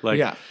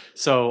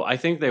 So I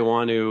think they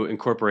want to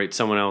incorporate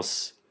someone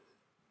else.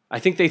 I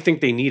think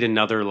they need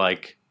another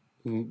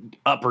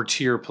upper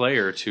tier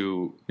player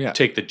to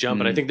take the jump,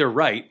 and I think they're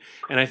right.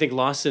 And I think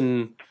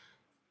Lawson,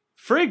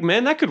 frig,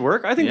 man, that could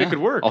work. I think that could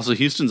work. Also,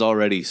 Houston's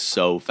already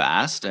so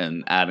fast,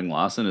 and adding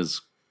Lawson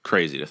is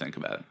crazy to think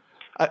about.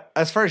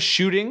 As far as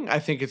shooting, I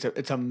think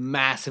it's a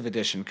massive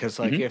addition because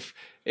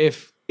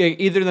if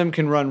either of them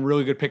can run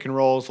really good pick and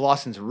rolls,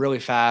 Lawson's really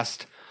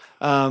fast,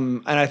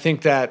 and I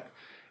think that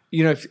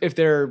if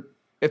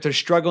they're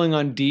struggling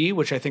on D,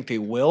 which I think they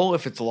will,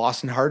 if it's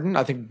Lawson Harden,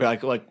 I think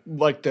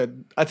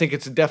I think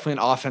it's definitely an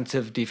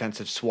offensive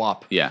defensive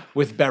swap. Yeah.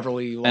 With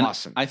Beverly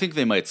Lawson. And I think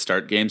they might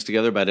start games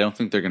together, but I don't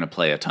think they're going to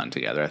play a ton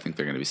together. I think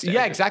they're going to be staggered.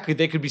 Yeah, exactly.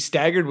 They could be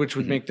staggered, which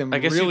would make them. I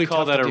guess really you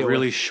call tough that to a deal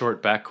really with.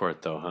 short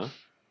backcourt, though, huh?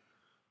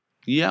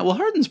 Yeah, well,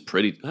 Harden's got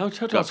pretty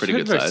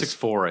good size.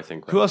 6'4", I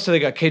think. Right? Who else do they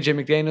got?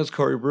 KJ McDaniels,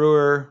 Corey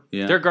Brewer.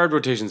 Yeah. Their guard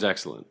rotation's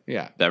excellent.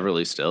 Yeah.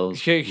 Beverly still.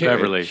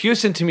 Beverly.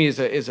 Houston to me is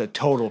a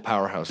total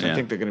powerhouse. I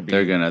think they're going to be.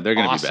 They're gonna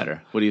awesome. be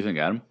better. What do you think,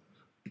 Adam?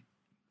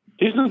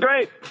 Houston's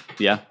great.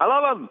 Yeah. I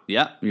love them.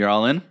 Yeah, you're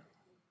all in.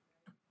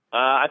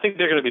 I think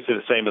they're going to be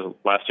the same as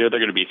last year. They're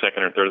going to be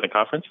second or third in the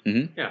conference.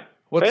 Mm-hmm. Yeah.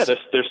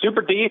 They're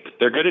super deep.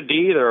 They're good at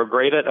D. They're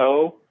great at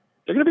O.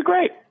 They're going to be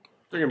great.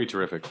 They're going to be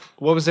terrific.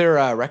 What was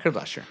their record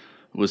last year?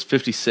 It was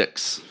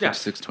 56. Yeah.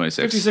 56-26.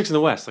 56 in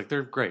the West.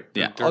 They're great.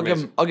 Yeah. They're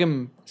I'll give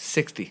them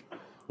 60.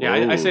 Yeah,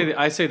 I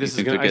say this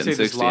is going. I say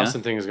this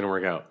Lawson thing is going to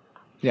work out.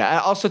 Yeah, I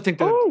also think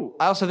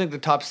the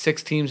top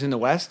 6 teams in the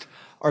West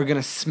are going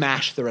to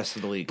smash the rest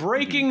of the league.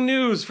 Breaking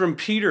news from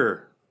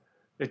Peter.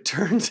 It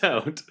turns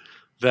out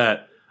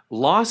that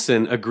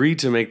Lawson agreed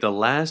to make the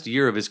last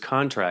year of his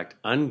contract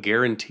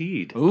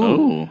unguaranteed.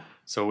 Ooh.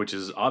 So, which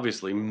is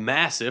obviously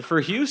massive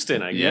for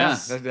Houston, I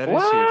guess. Yeah, that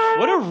is huge.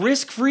 What a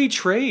risk-free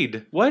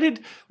trade. Why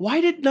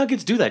did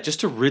Nuggets do that?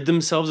 Just to rid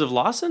themselves of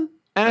Lawson?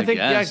 And I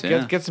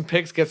think, get some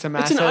picks, get some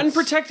assets. It's an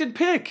unprotected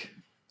pick.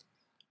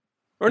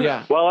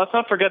 Well, let's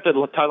not forget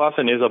that Ty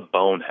Lawson is a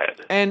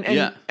bonehead.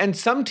 And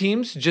some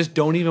teams just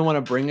don't even want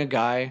to bring a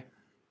guy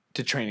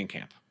to training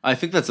camp. I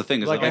think that's the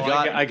thing.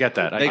 I get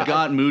that. They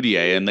got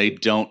Moutier, and they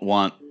don't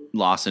want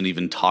Lawson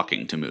even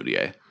talking to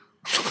Moutier.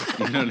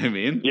 You know what I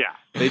mean? Yeah.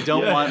 They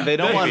don't want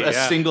a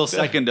single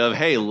second of,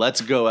 hey, let's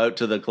go out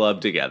to the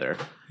club together.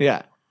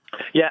 Yeah.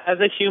 Yeah, as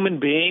a human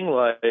being,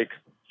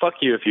 fuck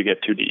you if you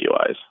get 2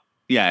 DUIs.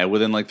 Yeah,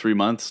 within 3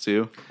 months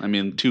too. I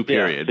mean, 2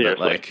 period,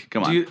 but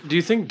come on. Do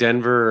you think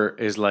Denver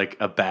is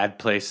a bad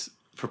place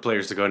for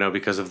players to go now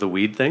because of the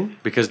weed thing?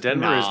 Because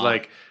Denver is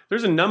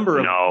there's a number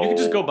of you can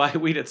just go buy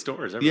weed at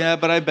stores. Yeah,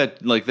 but I bet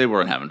they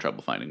weren't having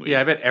trouble finding weed.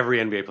 Yeah, I bet every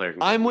NBA player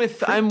can. I'm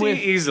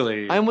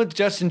with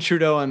Justin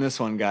Trudeau on this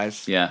one,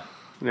 guys. Yeah.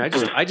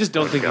 I just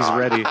don't think he's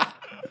ready.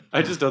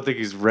 I just don't think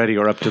he's ready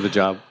or up to the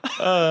job.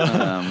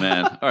 Oh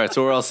man! All right,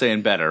 so we're all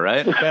saying better,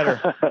 right?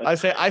 Better. I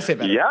say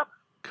better. Yep.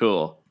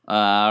 Cool.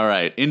 All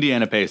right,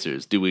 Indiana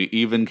Pacers. Do we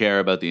even care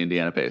about the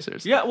Indiana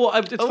Pacers? Yeah, well,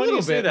 it's funny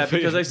you say that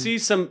because I see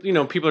some,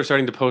 people are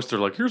starting to post. They're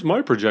like, "Here's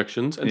my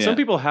projections," and some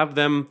people have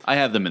them. I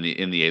have them in the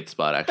 8th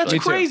spot. Actually,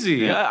 that's crazy.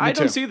 Yeah. I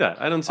don't see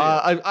that. I don't see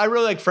that. I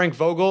really like Frank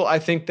Vogel. I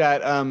think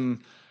that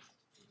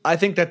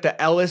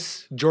the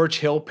Ellis George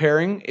Hill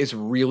pairing is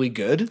really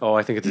good. Oh,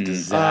 I think it's a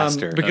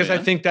disaster because I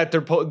think that they're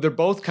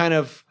both kind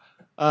of.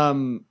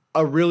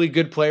 A really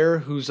good player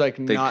who's not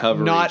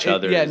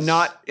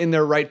in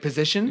their right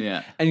position,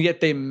 and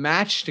yet they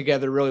match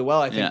together really well.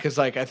 I think because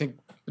I think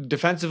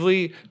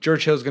defensively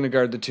George Hill's going to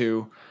guard the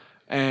 2,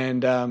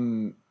 and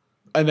then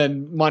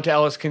Monta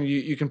Ellis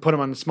you can put him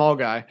on the small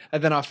guy,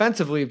 and then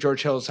offensively if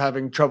George Hill's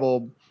having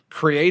trouble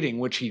creating,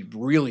 which he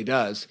really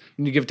does,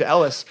 and you give it to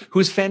Ellis,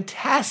 who's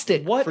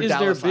fantastic. What for is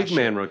Dallas their big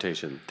man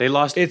rotation? They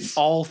lost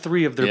all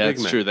 3 of their big men.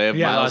 That's true. They have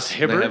Miles.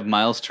 They have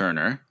Miles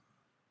Turner.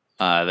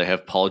 They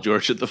have Paul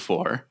George at the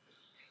 4.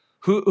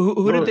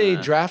 Who did they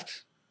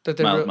draft?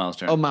 Miles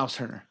Turner. Oh, Miles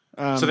Turner.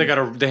 So they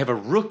have a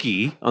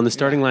rookie on the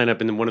starting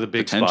lineup in one of the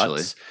big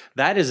spots.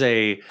 That is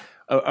a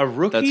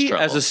rookie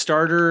as a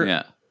starter.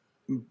 Yeah.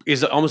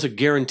 is almost a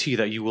guarantee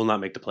that you will not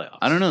make the playoffs.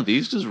 I don't know. The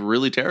East is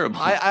really terrible.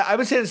 I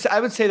would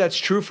say that's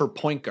true for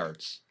point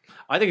guards.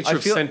 I think it's true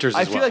of centers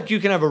as well. I feel like you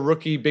can have a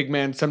rookie big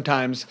man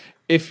sometimes.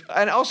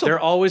 They're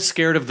always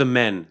scared of the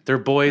men. They're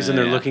boys and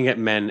they're looking at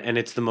men, and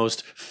it's the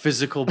most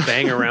physical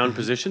bang around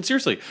position.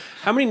 Seriously,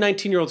 how many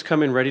 19-year-olds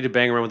come in ready to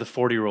bang around with a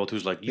 40-year-old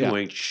who's like, you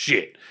ain't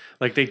shit?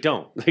 Like they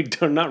don't.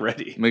 They're not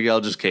ready.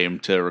 Miguel just came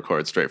to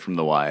record straight from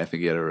the Y. I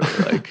think he had a really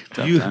tough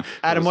time.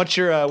 Adam, what's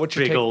your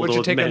take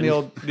on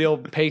the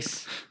old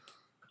pace?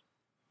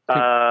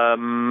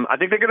 I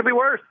think they're going to be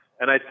worse.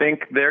 And I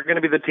think they're going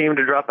to be the team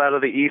to drop out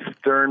of the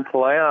Eastern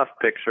playoff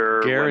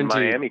picture when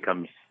Miami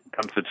comes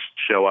to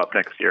show up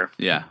next year.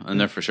 Yeah, and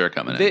they're for sure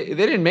coming in. They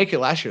didn't make it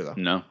last year, though.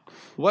 No.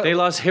 They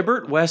lost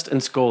Hibbert, West,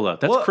 and Scola.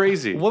 That's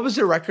crazy. What was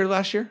their record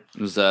last year?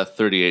 It was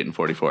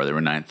 38-44. They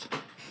were 9th.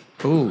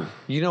 Ooh,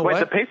 you know what?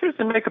 Wait, the Pacers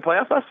didn't make the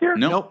playoffs last year?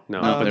 Nope.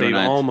 No, but they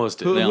almost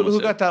did. Who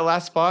got that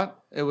last spot?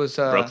 It was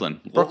Brooklyn.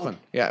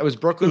 Yeah, it was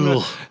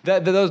Brooklyn.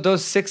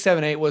 Those 6,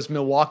 7, 8 was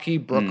Milwaukee,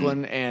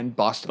 Brooklyn, and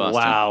Boston.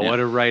 Wow, what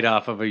a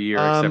write-off of a year,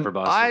 except for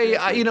Boston.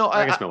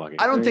 I guess Milwaukee.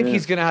 I don't think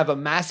he's going to have a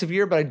massive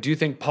year, but I do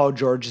think Paul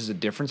George is a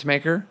difference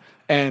maker,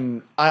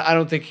 and I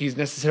don't think he's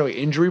necessarily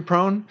injury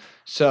prone.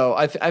 So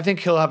I think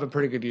he'll have a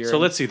pretty good year. So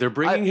let's see. They're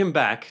bringing him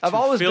back. I've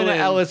always been an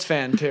Ellis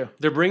fan too.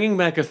 They're bringing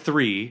back a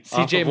 3 CJ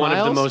off of one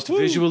of the most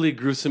visually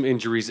gruesome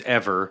injuries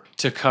ever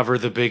to cover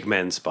the big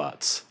men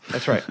spots.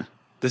 That's right.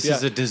 This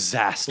is a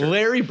disaster.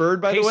 Larry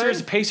Bird, by the way.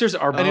 Pacers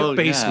are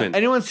basement.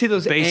 Anyone see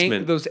those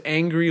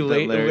angry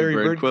Larry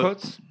Bird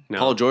quotes? No.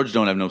 Paul George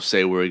don't have no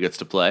say where he gets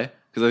to play.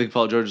 Because I think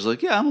Paul George is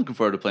like, I'm looking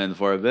forward to playing the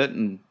 4 a bit.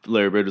 And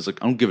Larry Bird was like,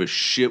 I don't give a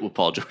shit what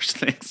Paul George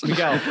thinks.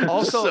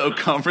 Also so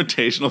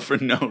confrontational for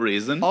no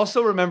reason.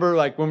 Also remember,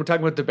 like, when we're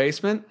talking about the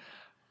basement,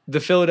 the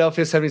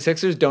Philadelphia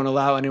 76ers don't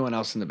allow anyone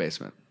else in the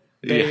basement.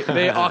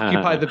 They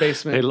occupy the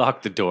basement. They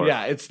lock the door.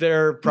 Yeah, it's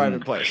their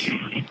private place.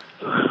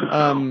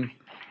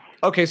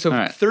 Okay,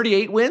 so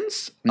 38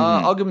 wins.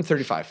 I'll give him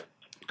 35.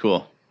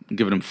 Cool. I'm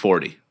giving him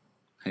 40. How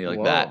do you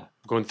like that?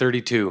 I'm going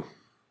 32.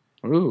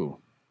 Ooh.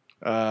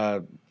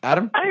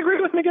 Adam? I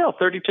agree with Miguel.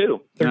 32.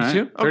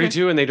 32? Right.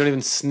 32, and they don't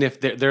even sniff.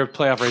 Their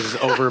playoff race is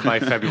over by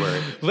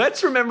February.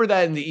 Let's remember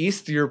that in the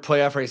East, your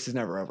playoff race is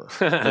never over.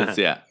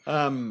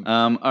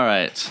 All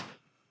right.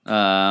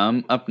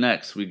 Up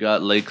next, we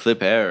got Les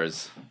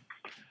Clippers.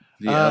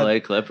 The LA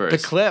Clippers. The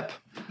Clip.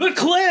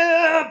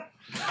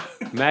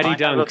 Matty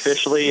Dunks.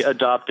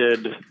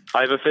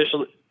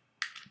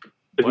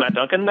 Is Matt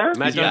Duncan there?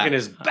 Matt Duncan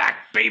is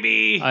back,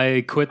 baby.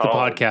 I quit the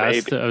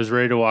podcast. Baby. I was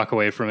ready to walk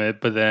away from it,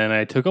 but then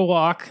I took a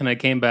walk and I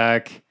came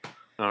back.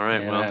 All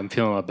right, well, I'm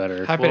feeling a lot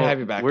better. Happy to have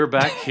you back. We're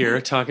back here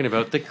talking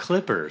about the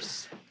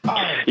Clippers.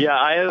 Yeah,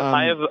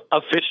 I have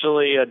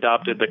officially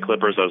adopted the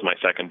Clippers as my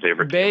second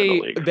favorite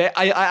team in the league.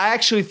 I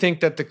actually think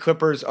that the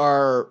Clippers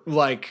are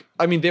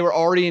they were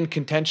already in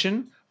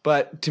contention,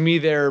 but to me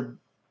they're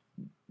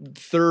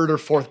third or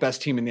fourth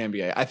best team in the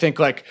NBA. I think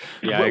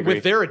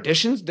with their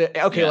additions,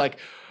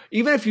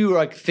 even if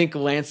you think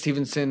Lance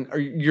Stevenson,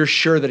 you're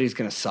sure that he's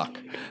going to suck.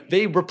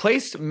 They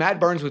replaced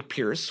Matt Barnes with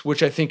Pierce,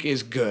 which I think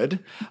is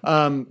good.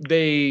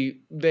 They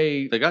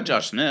got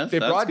Josh Smith. They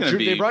brought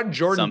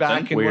Jordan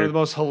back in one of the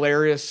most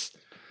hilarious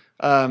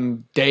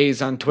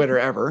days on Twitter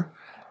ever.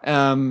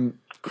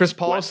 Chris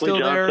Paul is still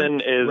there. Wesley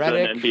Johnson is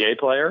Redick, an NBA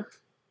player.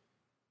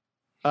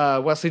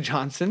 Wesley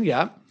Johnson,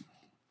 yeah.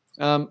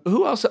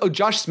 Who else? Oh,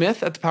 Josh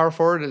Smith at the power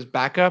forward as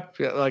backup.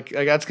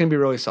 That's going to be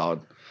really solid.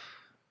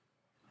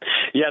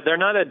 Yeah, they're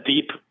not a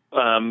deep.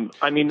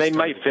 They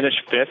might finish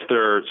 5th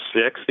or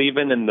 6th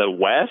even in the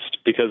West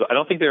because I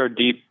don't think they're a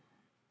deep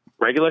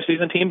regular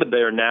season team, but they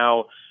are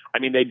now.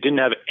 They didn't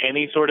have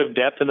any sort of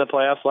depth in the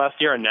playoffs last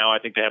year, and now I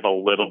think they have a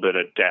little bit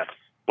of depth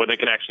where they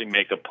can actually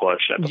make a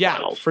push at the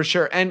finals. Yeah, for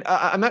sure. And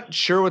I'm not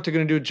sure what they're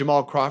going to do with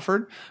Jamal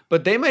Crawford,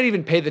 but they might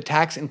even pay the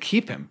tax and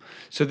keep him.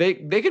 So they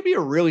could be a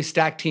really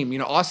stacked team.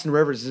 Austin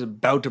Rivers is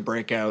about to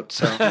break out.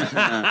 So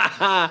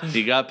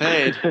he got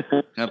paid.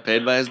 Got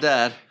paid by his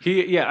dad.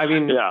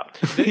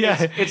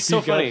 It's so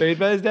funny. Got paid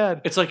by his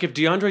dad. It's like if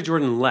DeAndre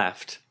Jordan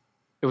left,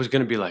 it was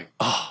going to be like,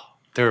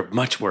 they're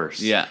much worse.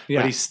 Yeah.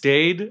 But he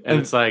stayed, and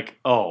it's like,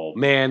 oh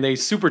man, they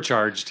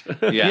supercharged.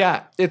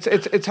 Yeah. It's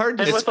hard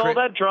to. And with all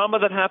that drama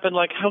that happened,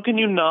 how can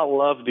you not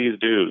love these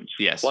dudes?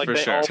 Yes, for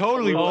sure.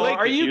 Totally.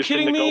 Are you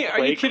kidding me?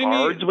 Are you kidding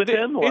me? With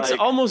him? It's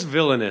almost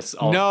villainous.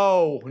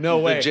 No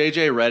way. The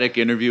JJ Redick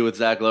interview with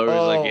Zach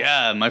Lowe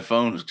is my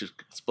phone was just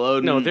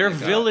exploding. No, they're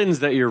villains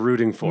that you're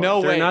rooting for.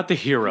 No way. They're not the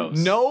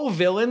heroes. No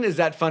villain is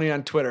that funny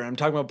on Twitter. I'm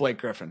talking about Blake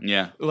Griffin.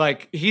 Yeah.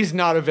 He's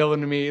not a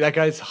villain to me. That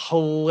guy's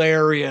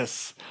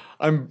hilarious.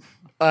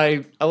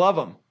 I love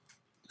him.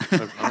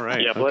 All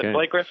right. Yeah,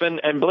 Blake Griffin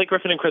and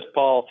Chris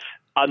Paul.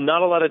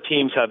 Not a lot of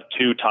teams have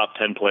 2 top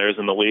 10 players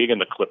in the league, and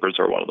the Clippers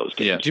are one of those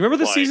teams. Yeah. Do you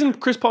remember the season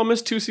Chris Paul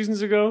missed 2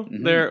 seasons ago?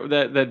 Mm-hmm. There,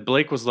 that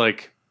Blake was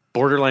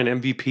borderline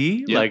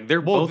MVP. Yeah.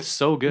 They're both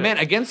so good. Man,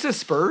 against the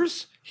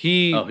Spurs,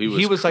 he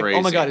was like,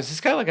 oh my god, is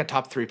this guy a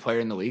top 3 player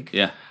in the league?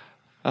 Yeah.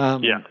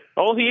 Yeah.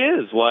 Oh, he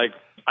is.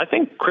 I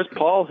think Chris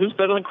Paul. Who's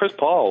better than Chris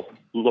Paul?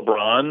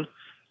 LeBron.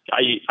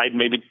 I'd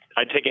maybe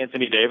I'd take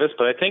Anthony Davis,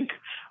 but I think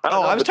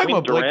I was talking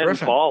about Blake Durant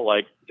Griffin. And Paul,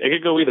 like it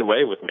could go either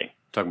way with me.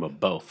 Talking about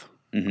both.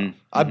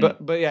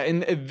 But yeah,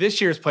 in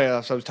this year's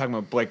playoffs, I was talking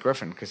about Blake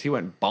Griffin because he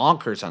went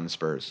bonkers on the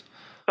Spurs.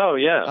 Oh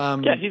yeah,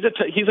 he's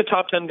a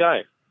top 10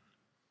 guy.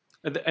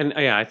 And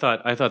yeah, I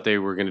thought they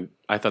were gonna.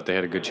 I thought they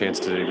had a good chance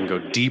to even go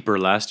deeper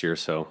last year.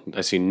 So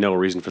I see no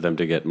reason for them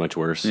to get much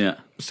worse. Yeah.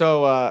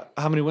 So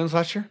how many wins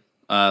last year?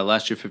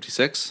 Last year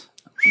 56.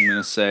 I'm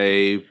gonna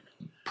say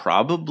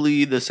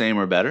probably the same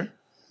or better.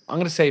 I'm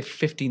gonna say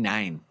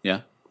 59.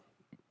 Yeah.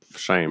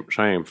 Shame.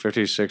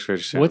 56,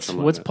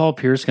 57. What's Paul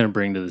Pierce going to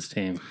bring to this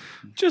team?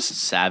 Just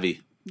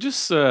savvy.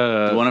 Just You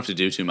won't have to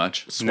do too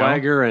much.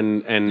 swagger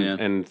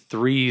and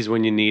threes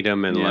when you need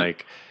them, and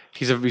like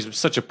he's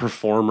such a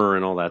performer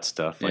and all that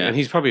stuff. Like, and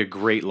he's probably a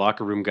great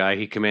locker room guy.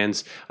 He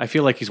commands. I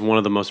feel like he's one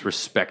of the most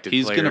respected.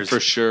 He's players gonna for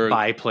sure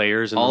buy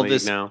players in all the league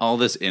this now. all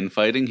this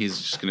infighting.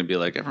 He's just gonna be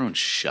like, everyone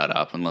shut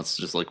up and let's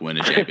just like win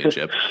a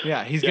championship.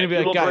 Yeah, he's gonna be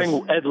like, he'll guys.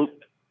 bring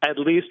at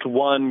least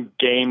one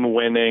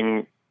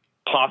game-winning,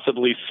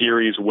 possibly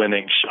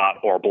series-winning shot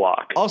or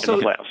block. Also, in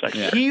the playoffs next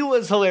year. he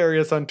was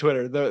hilarious on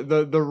Twitter.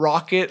 The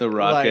rocket,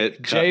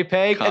 like,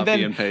 JPEG, copy and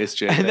then and paste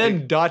JPEG. and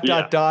then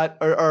dot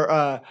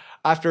or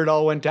after it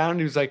all went down,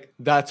 he was like,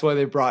 "That's why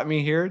they brought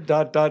me here." ...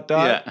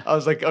 Yeah. I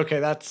was like, "Okay,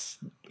 that's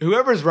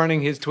whoever's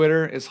running his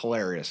Twitter is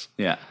hilarious."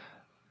 Yeah.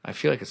 I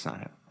feel like it's not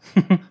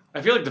him.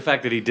 I feel like the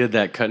fact that he did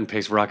that cut and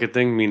paste rocket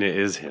thing mean it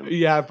is him.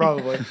 Yeah,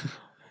 probably.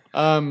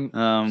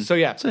 So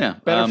yeah,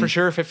 better for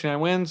sure. 59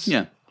 wins.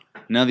 Yeah.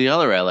 Now the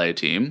other LA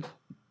team,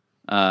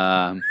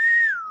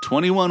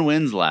 21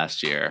 wins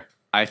last year.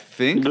 I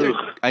think they're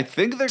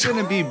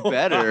going to be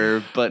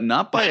better, but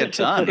not by a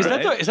ton. Is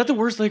that the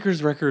worst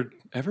Lakers record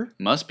ever?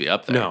 Must be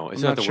up there. No,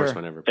 it's not the worst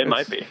one ever. It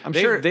might be. I'm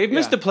sure They've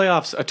missed the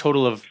playoffs a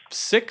total of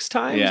 6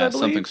 times. Yeah, I believe,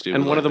 something stupid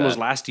and one of like them was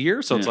that. last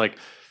year. So it's like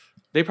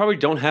they probably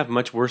don't have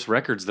much worse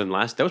records than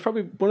last. That was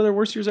probably one of their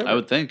worst years ever. I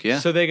would think, yeah.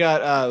 So they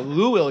got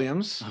Lou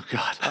Williams. Oh,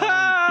 God.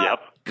 Yep.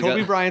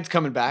 Kobe Bryant's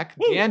coming back.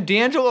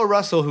 D'Angelo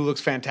Russell, who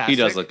looks fantastic.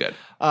 He does look good.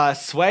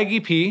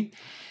 Swaggy P.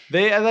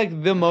 They are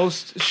like the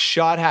most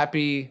shot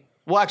happy.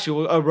 Well,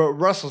 actually,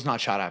 Russell's not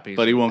shot happy.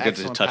 But he won't get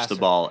to touch the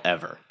ball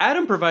ever.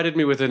 Adam provided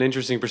me with an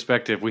interesting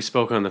perspective. We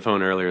spoke on the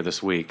phone earlier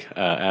this week,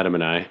 Adam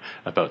and I,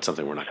 about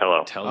something we're not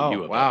going to tell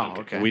you about.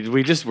 Wow, okay.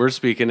 We're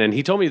speaking, and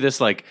he told me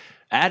this like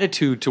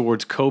attitude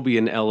towards Kobe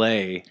in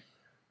LA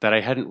that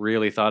I hadn't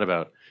really thought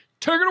about.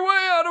 Take it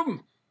away,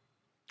 Adam.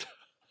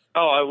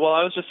 Oh, well,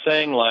 I was just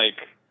saying, like,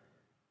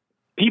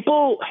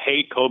 people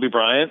hate Kobe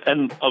Bryant,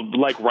 and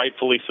like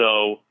rightfully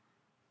so.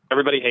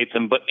 Everybody hates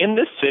him, but in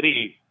this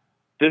city,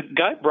 the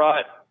guy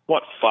brought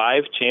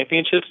 5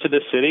 championships to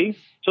this city.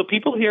 So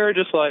people here are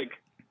just like,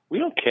 we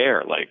don't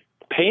care. Like,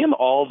 pay him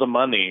all the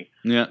money.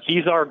 Yeah,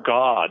 he's our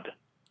god.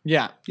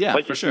 Yeah,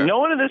 like, for sure. No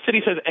one in this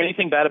city says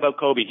anything bad about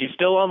Kobe. He's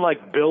still on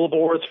like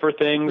billboards for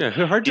things.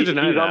 Yeah, hard to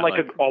deny He's that, on like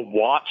a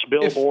watch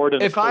billboard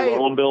and a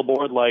cologne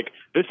billboard. Like,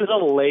 this is a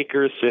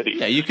Lakers city.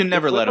 Yeah, you can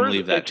never let him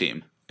leave that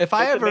team. It's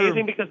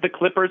amazing because the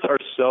Clippers are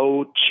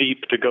so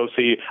cheap to go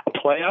see a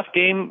playoff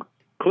game.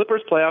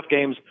 Clippers playoff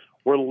games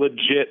were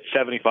legit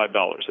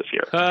 $75 this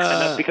year.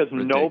 And that's because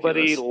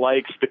nobody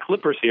likes the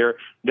Clippers here.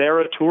 They're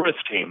a tourist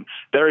team.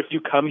 They're if you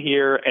come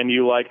here and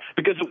you like,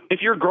 because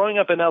if you're growing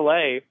up in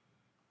LA,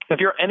 if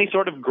you're any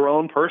sort of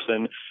grown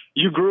person,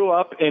 you grew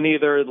up in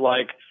either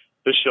like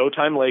the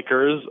Showtime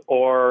Lakers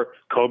or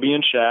Kobe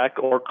and Shaq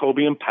or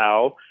Kobe and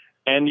Pau,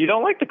 and you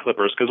don't like the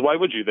Clippers because why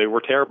would you? They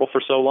were terrible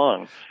for so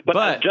long. But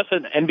as just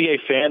an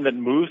NBA fan that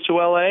moves to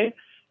LA,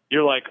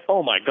 you're like,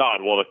 oh my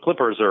God, well, the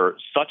Clippers are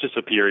such a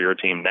superior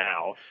team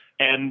now.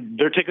 And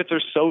their tickets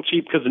are so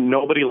cheap because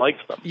nobody likes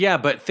them. Yeah,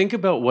 but think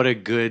about what a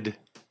good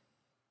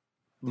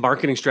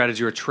marketing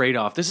strategy or a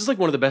trade-off. This is like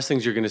one of the best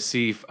things you're going to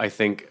see, I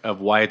think,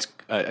 of why it's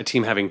a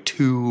city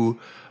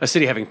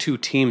having 2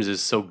 teams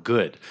is so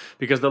good.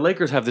 Because the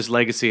Lakers have this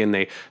legacy and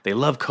they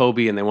love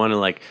Kobe and they want to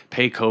like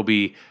pay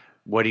Kobe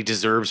what he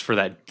deserves for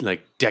that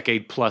like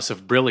decade plus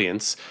of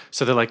brilliance.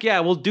 So they're like, yeah,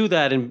 we'll do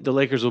that and the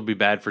Lakers will be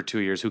bad for 2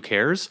 years. Who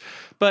cares?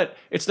 But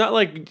it's not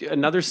like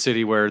another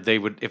city where they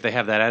would, if they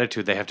have that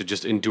attitude, they have to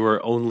just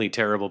endure only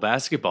terrible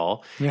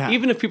basketball. Yeah.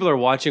 Even if people are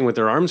watching with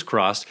their arms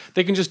crossed,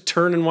 they can just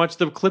turn and watch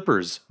the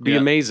Clippers be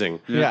amazing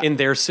in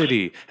their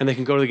city, and they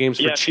can go to the games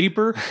for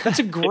cheaper. That's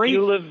a great.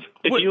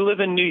 If you live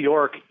in New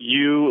York,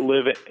 you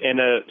live in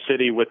a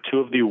city with 2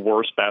 of the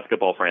worst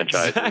basketball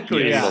franchises in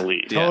the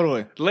league.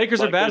 Totally. The Lakers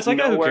are bad. It's like,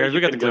 who cares? We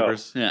got the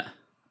Clippers. Yeah.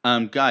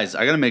 Guys,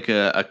 I gotta make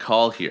a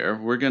call here.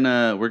 We're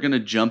gonna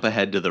jump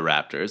ahead to the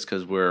Raptors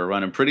because we're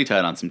running pretty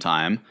tight on some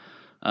time.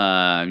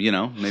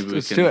 Maybe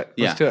Let's do it.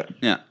 Yeah, Let's do it.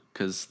 Yeah,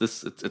 because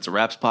it's a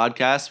Raps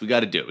podcast. We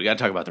got to do it. We got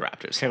to talk about the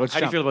Raptors. Okay, let's How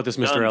do you feel about this,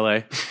 Mr.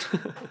 LA?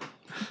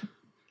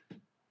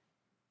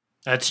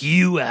 That's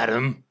you,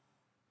 Adam.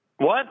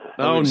 What?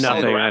 Oh, just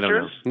nothing. say the I don't know.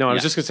 Raptors? No, I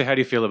was just gonna say, how do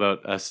you feel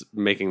about us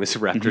making this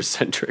Raptors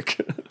centric?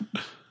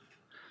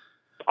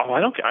 Oh, I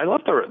don't care. I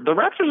love the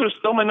Raptors are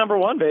still my number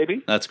 1,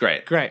 baby. That's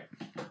great. Great.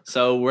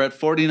 So we're at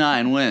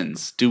 49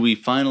 wins. Do we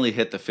finally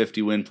hit the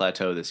 50-win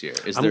plateau this year?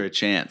 Is there a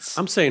chance?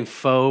 I'm saying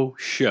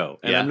faux show.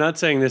 And I'm not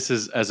saying this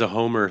is as a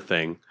homer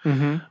thing.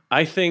 Mm-hmm.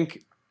 I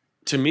think,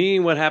 to me,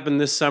 what happened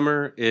this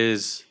summer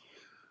is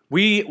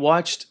we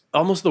watched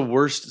almost the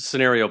worst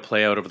scenario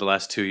play out over the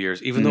last 2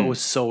 years, even though it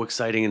was so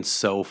exciting and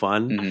so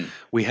fun.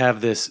 We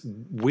have this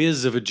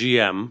whiz of a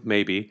GM,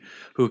 maybe,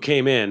 who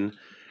came in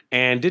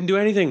and didn't do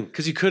anything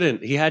because he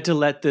couldn't. He had to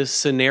let this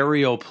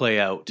scenario play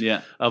out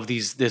of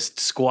this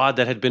squad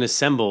that had been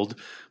assembled,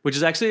 which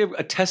is actually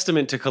a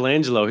testament to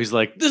Colangelo. He's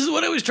like, this is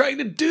what I was trying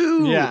to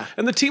do. Yeah.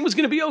 And the team was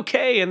going to be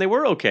okay. And they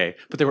were okay.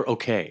 But they were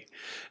okay.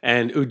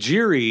 And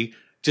Ujiri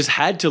just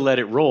had to let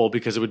it roll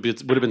because it would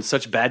have been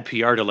such bad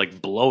PR to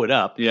like blow it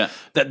up. Yeah.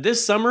 That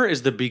this summer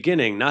is the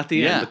beginning, not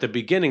the end, but the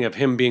beginning of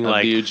him being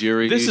like,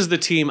 this is the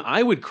team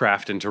I would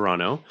craft in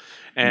Toronto.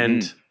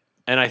 And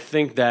I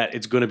think that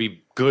it's going to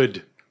be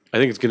good. I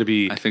think it's going to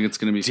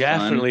be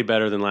definitely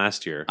better than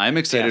last year. I'm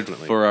excited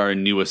for our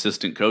new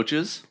assistant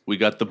coaches. We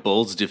got the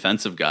Bulls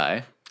defensive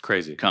guy.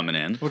 Crazy. Coming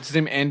in. What's his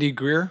name? Andy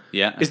Greer?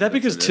 Yeah. Is that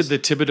because the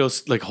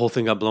Thibodeau like whole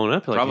thing got blown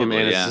up? Like probably, him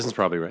and his assistant's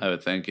probably right. I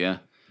would think, yeah.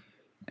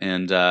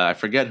 And I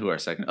forget who our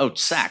second. Oh,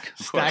 Sack.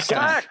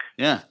 Stackhouse.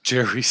 Yeah.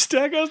 Jerry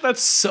Stackhouse.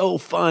 That's so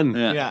fun.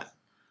 Yeah.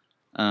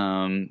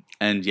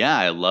 And yeah,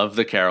 I love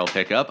the Carroll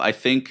pickup. I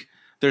think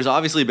there's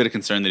obviously a bit of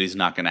concern that he's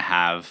not going to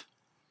have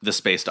the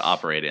space to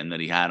operate in that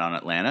he had on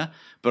Atlanta.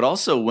 But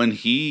also when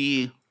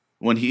he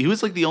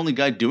was like the only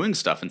guy doing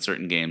stuff in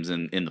certain games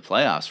in the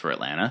playoffs for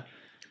Atlanta.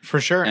 For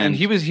sure. And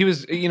he was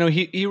you know,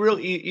 he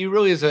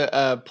really is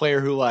a player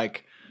who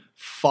like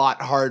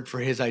fought hard for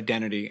his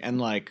identity and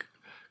like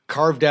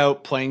carved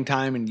out playing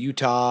time in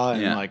Utah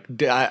and like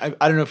I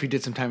don't know if he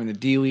did some time in the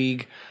D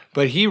League,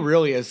 but he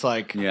really has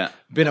like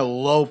been a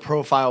low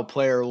profile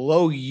player,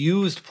 low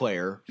used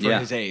player for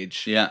his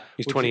age. Yeah.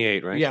 He's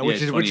 28, right? Yeah,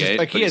 which is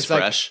like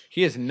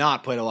he has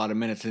not played a lot of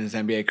minutes in his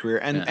NBA career.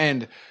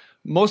 And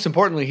most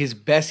importantly, his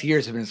best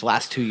years have been his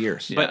last 2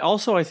 years. But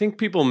also I think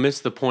people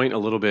miss the point a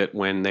little bit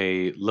when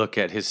they look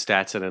at his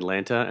stats in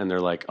Atlanta and they're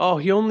like, oh,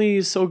 he only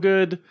is so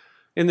good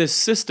in this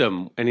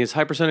system and his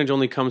high percentage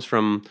only comes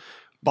from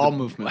ball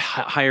movement,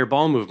 higher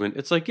ball movement.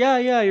 It's like,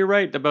 yeah, you're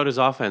right about his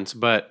offense,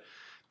 but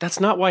that's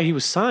not why he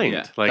was signed.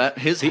 Yeah.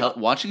 Like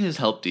watching his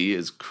help D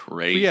is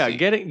crazy. Yeah,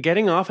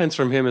 getting offense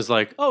from him is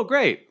like, oh,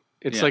 great.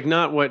 It's like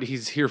not what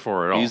he's here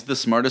for at all. He's the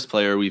smartest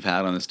player we've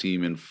had on this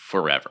team in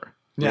forever.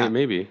 Yeah,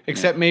 maybe.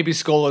 Except maybe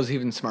Skolo's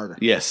even smarter.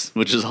 Yes,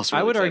 which is also.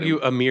 I would argue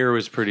Amir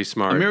was pretty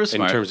smart.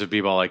 In terms of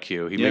b-ball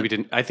IQ. He maybe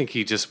didn't. I think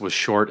he just was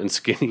short and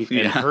skinny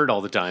and hurt all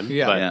the time.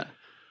 Yeah.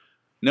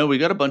 No, we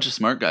got a bunch of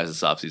smart guys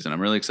this offseason. I'm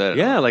really excited.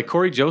 Yeah, like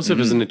Corey Joseph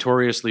is a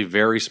notoriously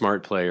very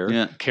smart player.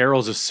 Yeah.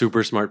 Carroll's a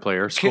super smart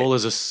player.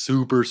 Skola's a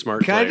super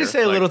smart player. Can I just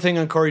say a little thing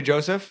on Corey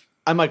Joseph?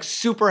 I'm like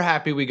super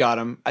happy we got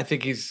him. I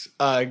think he's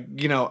a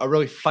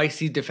really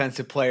feisty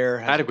defensive player.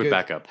 Adequate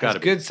backup. Has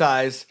good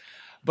size.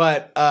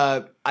 But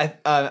I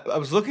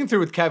was looking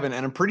through with Kevin,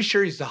 and I'm pretty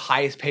sure he's the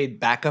highest paid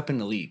backup in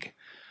the league.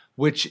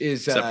 Which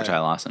is except for Ty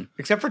Lawson.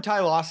 Except for Ty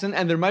Lawson,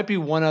 and there might be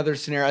one other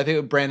scenario. I think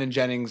with Brandon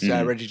Jennings,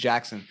 Reggie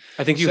Jackson.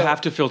 I think you have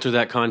to filter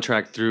that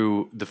contract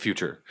through the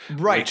future,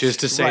 right? Which is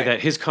to say that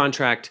his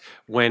contract,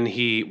 when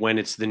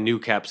it's the new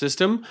cap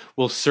system,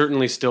 will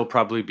certainly still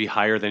probably be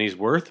higher than he's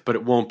worth, but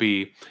it won't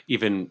be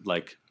even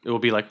like it will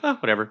be like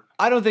whatever.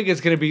 I don't think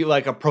it's going to be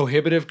like a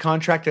prohibitive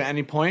contract at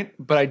any point,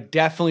 but I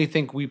definitely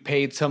think we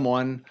paid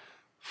someone.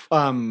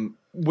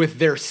 With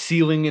their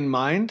ceiling in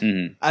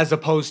mind, as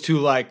opposed to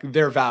like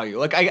their value.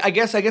 Like I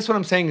guess what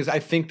I'm saying is I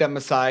think that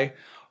Masai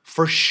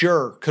for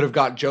sure could have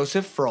got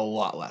Joseph for a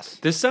lot less.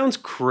 This sounds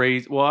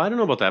crazy. Well, I don't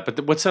know about that,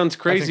 but what sounds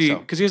crazy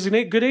because he has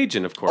a good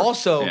agent, of course.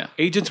 Also,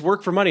 agents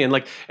work for money,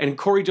 and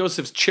Corey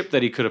Joseph's chip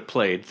that he could have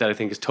played that I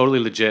think is totally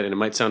legit, and it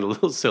might sound a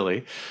little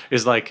silly,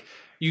 is like.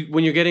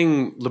 When you're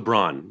getting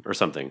LeBron or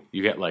something,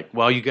 you get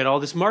you get all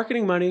this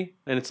marketing money,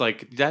 and it's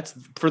like that's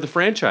for the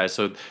franchise,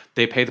 so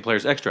they pay the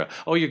players extra.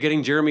 Oh, you're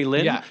getting Jeremy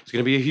Lin. Yeah. He's going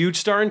to be a huge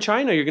star in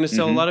China. You're going to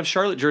sell a lot of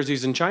Charlotte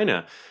jerseys in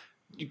China.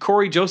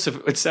 Corey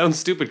Joseph, it sounds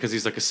stupid because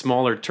he's like a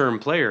smaller term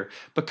player,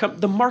 but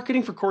the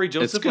marketing for Corey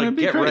Joseph,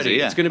 get ready.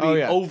 Yeah. It's going to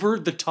be over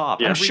the top.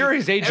 Yeah. I'm sure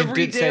his agent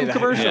did say that. Every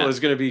commercial is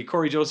going to be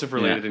Corey Joseph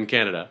related in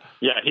Canada.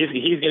 Yeah, he's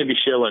going to be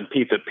shilling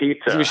Pizza. He's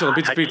going to be shilling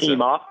Pizza.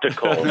 Hakeem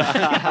Optical. He's going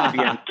to be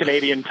on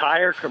Canadian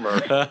Tire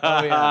commercial.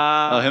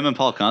 Him and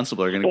Paul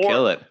Constable are going to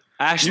kill it.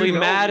 Ashley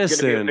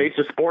Madison. He's going to be a face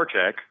of Sport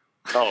Check.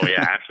 Oh,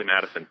 yeah, Ashley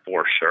Madison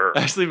for sure.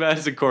 Ashley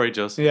Madison, Corey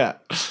Joseph. Yeah.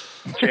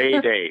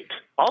 J-Date.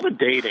 All the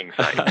dating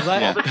sites. All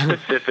the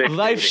specific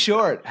Life's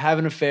short. Have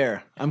an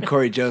affair. I'm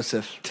Corey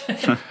Joseph.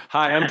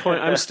 Hi,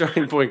 I'm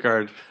starting point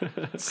guard.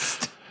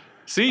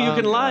 See, you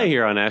can lie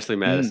here on Ashley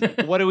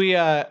Madison. What do we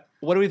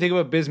think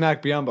about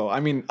Bismack Biyombo? I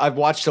mean, I've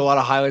watched a lot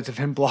of highlights of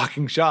him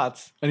blocking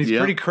shots, and he's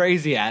pretty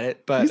crazy at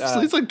it. But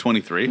he's like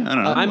 23. I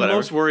don't know. I'm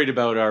most worried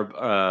about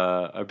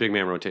our big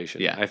man rotation.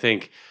 Yeah, I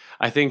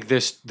think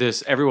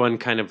this everyone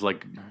kind of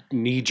like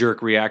knee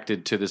jerk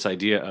reacted to this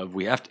idea of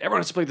everyone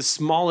has to play the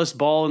smallest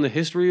ball in the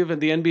history of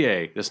the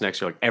NBA this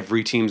next year. Like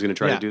every team's going to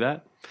try to do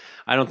that.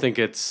 I don't think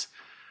it's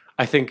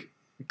I think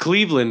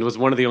Cleveland was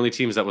one of the only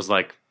teams that was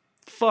like,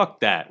 fuck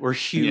that. We're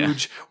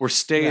huge. Yeah. We're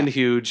staying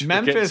huge.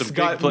 Memphis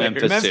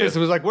Memphis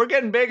was like, we're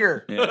getting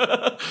bigger.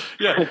 Yeah.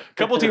 A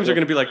couple teams are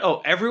going to be like,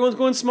 oh, everyone's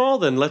going small.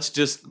 Then let's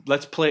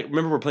play.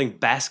 Remember, we're playing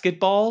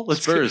basketball.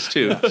 Spurs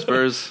too.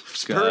 Spurs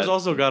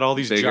also got all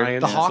these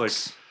giants. The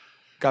Hawks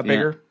got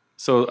bigger.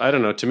 So I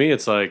don't know. To me,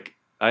 it's like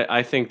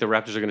I think the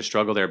Raptors are going to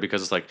struggle there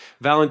because it's like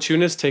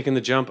Valanciunas taking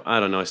the jump. I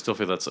don't know. I still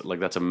feel that's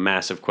a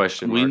massive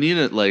question mark.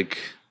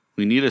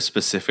 We need a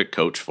specific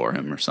coach for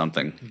him or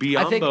something.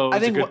 Biyombo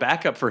is a good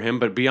backup for him,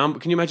 but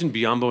can you imagine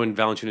Biyombo and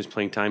Valanciunas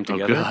playing time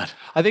together? Oh, God.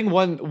 I think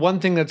one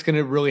thing that's going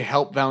to really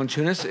help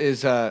Valanciunas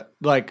is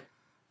like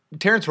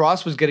Terrence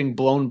Ross was getting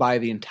blown by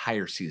the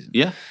entire season.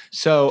 Yeah.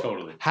 So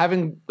totally.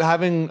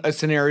 having a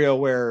scenario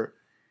where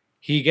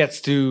he gets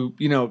to,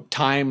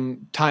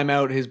 time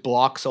out his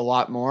blocks a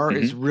lot more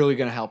is really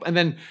going to help. And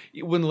then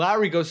when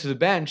Lowry goes to the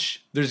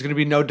bench, there's going to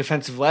be no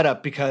defensive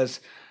let-up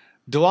because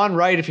DeLon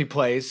Wright, if he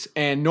plays,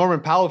 and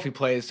Norman Powell, if he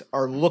plays,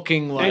 are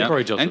looking like... And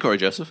Corey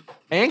Joseph.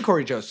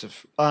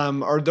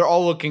 They're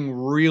all looking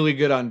really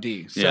good on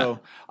D. So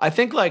I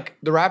think like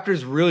the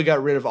Raptors really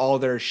got rid of all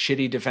their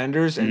shitty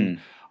defenders and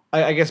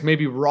I guess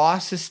maybe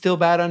Ross is still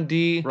bad on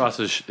D. Ross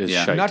is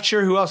shite. I'm not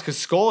sure who else because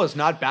Skola is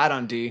not bad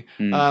on D.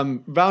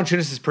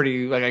 Valanciunas is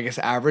pretty,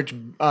 average.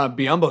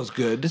 Biyombo's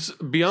good.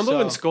 Biyombo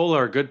and Skola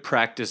are good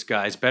practice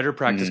guys, better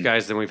practice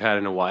guys than we've had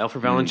in a while for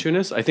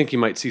Valanciunas. I think you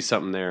might see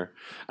something there.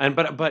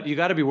 But you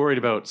got to be worried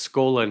about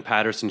Skola and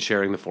Patterson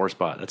sharing the 4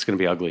 spot. That's going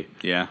to be ugly.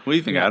 Yeah. What do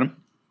you think, Adam?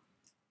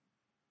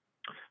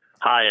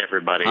 Hi,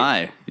 everybody.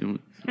 Hi. We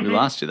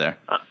lost you there.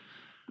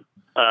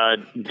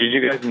 Did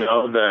you guys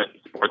know that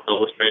Sports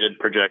Illustrated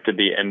projected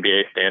the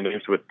NBA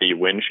standings with the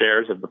win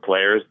shares of the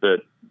players that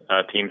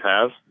teams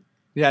have?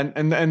 Yeah,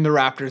 and the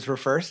Raptors were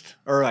first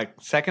or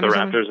second. The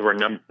Raptors were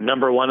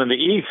number one in the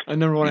East.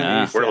 Number one in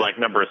the East. We're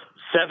number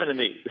seven in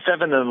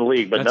the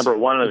league, but number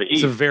one in the East.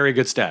 It's a very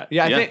good stat.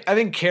 Yeah, I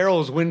think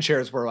Carroll's win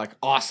shares were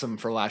awesome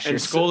for last year.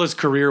 And Skola's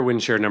career win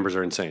share numbers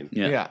are insane.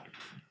 Yeah.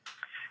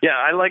 Yeah,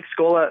 I like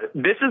Skola.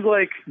 This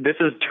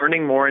is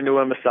turning more into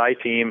a Masai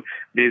team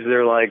because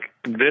they're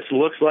this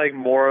looks like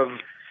more of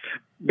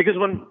because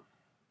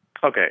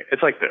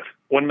it's like this.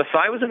 When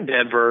Masai was in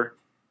Denver,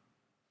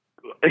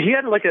 he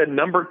had a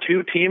number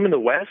 2 team in the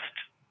West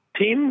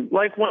team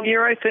 1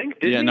 year, I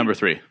think. Number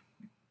 3.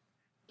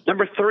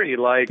 Number 3,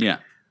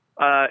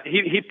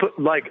 he put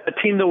a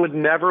team that would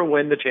never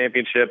win the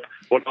championship,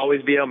 would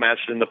always be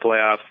outmatched in the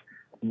playoffs,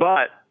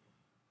 but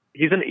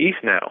he's in the East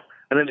now.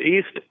 And in the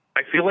East,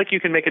 I feel like you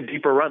can make a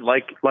deeper run.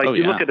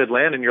 You look at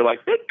Atlanta and you're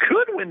like, they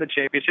could win the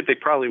championship. They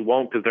probably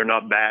won't because they're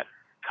not that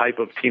type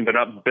of team. They're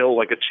not built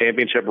like a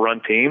championship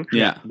run team.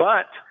 Yeah.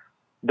 But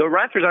the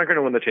Raptors aren't going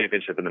to win the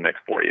championship in the next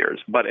 4 years.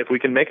 But if we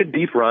can make a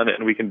deep run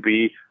and we can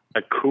be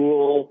a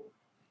cool,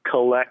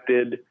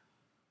 collected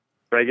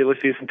regular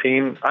season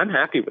team, I'm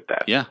happy with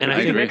that. Yeah. And if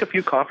we can make a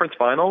few conference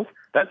finals,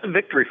 that's a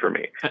victory for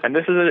me. And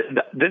this is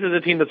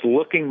a team that's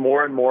looking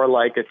more and more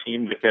like a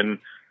team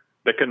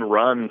that can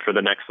run for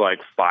the next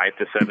 5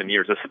 to 7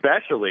 years,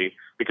 especially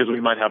because we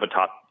might have a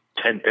top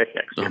 10 pick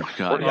next year. Oh my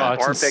God!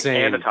 Our pick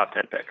and a top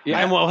 10 pick. Yeah,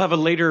 and we'll have a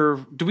later.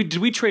 Did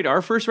we trade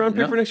our first round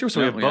pick for next year? So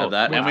we have both. Have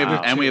that,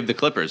 and we have the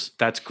Clippers.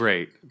 That's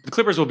great. The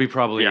Clippers will be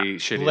probably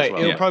shitty as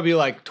well. It'll probably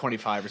be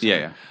 25 or something.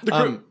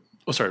 Yeah.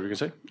 Sorry, were you gonna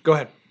say? Go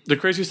ahead. The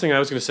craziest thing I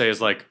was gonna say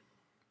is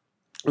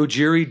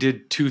Ujiri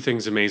did 2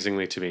 things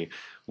amazingly to me.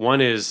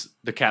 One is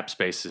the cap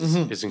space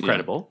is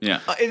incredible. Yeah.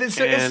 It's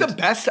the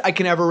best I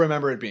can ever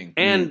remember it being.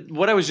 And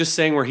what I was just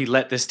saying where he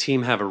let this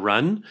team have a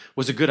run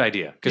was a good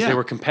idea because they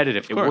were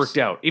competitive. It worked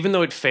out. Even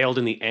though it failed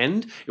in the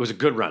end, it was a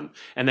good run.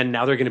 And then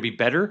now they're going to be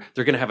better.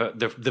 They're going to have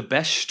the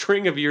best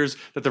string of years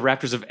that the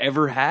Raptors have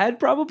ever had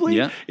probably.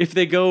 Yeah. If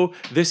they go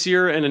this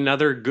year and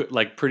another good,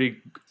 pretty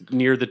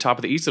near the top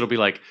of the East, it'll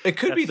be it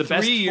could be the 3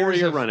 best years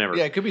 4-year run ever.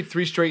 Yeah, it could be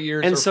 3 straight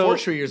years or 4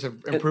 straight years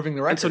of improving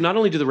the record. And so not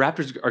only do the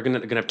Raptors are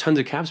going to have tons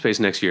of cap space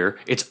next year,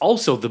 it's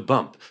also the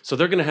bump. So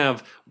they're going to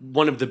have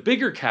one of the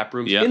bigger cap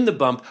rooms in the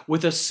bump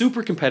with a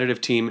super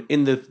competitive team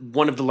in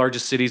one of the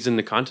largest cities in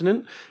the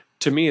continent.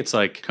 To me, it's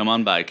come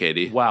on by,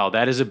 KD. Wow,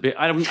 that is a bit.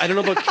 I don't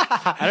know about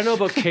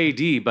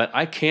KD, but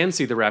I can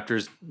see the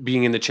Raptors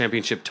being in the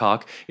championship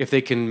talk if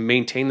they can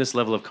maintain this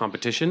level of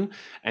competition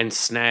and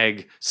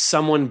snag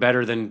someone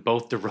better than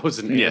both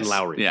DeRozan and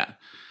Lowry. Yeah.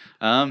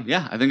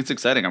 I think it's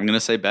exciting. I'm going to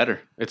say better.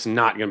 It's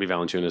not going to be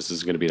Valanciunas.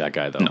 It's going to be that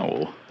guy, though. No.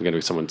 It's going to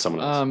be someone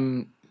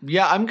else.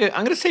 Yeah, I'm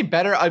going to say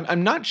better.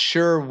 I'm not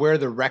sure where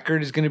the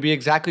record is going to be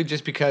exactly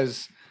just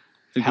because...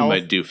 I think we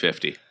might do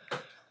 50.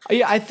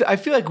 Yeah, I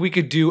feel like we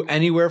could do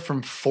anywhere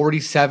from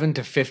 47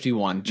 to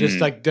 51, just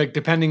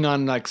depending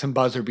on some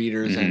buzzer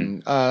beaters.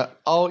 And I'm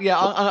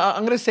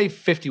going to say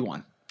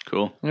 51.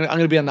 Cool. I'm going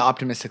to be on the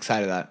optimistic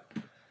side of that.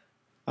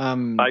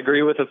 I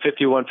agree with a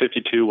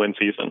 51-52 win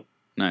season.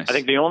 Nice. I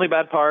think the only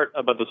bad part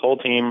about this whole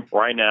team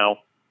right now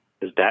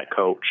is that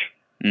coach.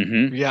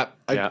 Mm-hmm. Yeah,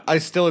 I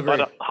still agree.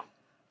 But,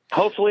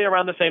 hopefully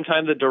around the same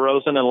time that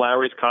DeRozan and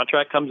Lowry's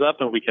contract comes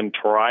up and we can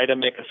try to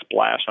make a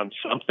splash on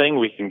something,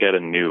 we can get a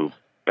new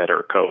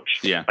better coach.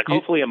 Yeah. Like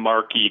hopefully a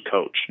marquee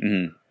coach.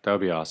 Mm-hmm. That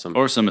would be awesome.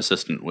 Or some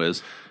assistant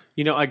whiz.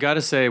 You know, I got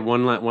to say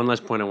one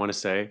last point I want to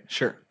say.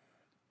 Sure.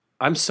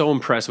 I'm so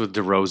impressed with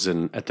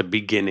DeRozan at the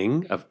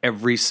beginning of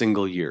every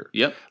single year.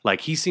 Yep. Like,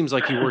 he seems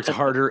like he works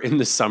harder in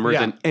the summer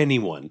than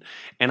anyone.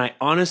 And I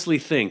honestly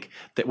think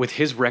that with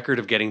his record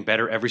of getting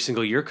better every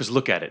single year, because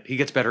look at it, he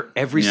gets better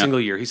every single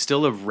year. He's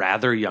still a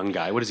rather young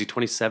guy. What is he,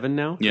 27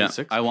 now? Yeah.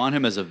 26? I want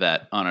him as a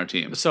vet on our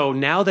team. So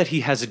now that he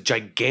has a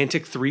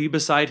gigantic 3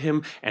 beside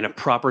him and a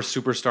proper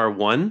superstar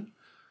 1,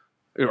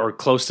 or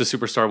close to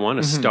superstar 1,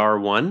 a star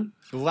 1,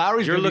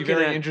 Lowry's going to be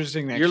very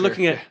interesting next year. You're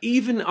looking at,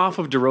 even off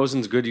of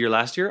DeRozan's good year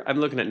last year, I'm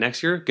looking at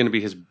next year going to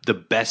be the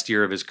best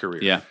year of his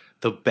career. Yeah.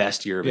 The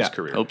best year of his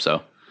career. Hope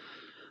so.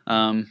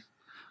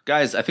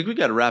 Guys, I think we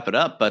got to wrap it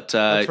up, but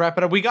let's wrap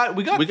it up. We got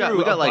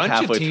like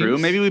halfway through.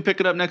 Maybe we pick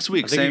it up next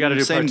week. I think we gotta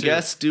do same part 2.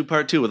 guests, do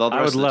part 2 with all the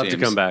rest of the teams. I would love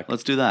to come back.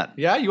 Let's do that.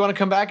 Yeah, you want to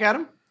come back,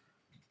 Adam?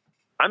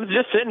 I'm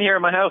just sitting here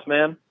in my house,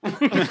 man.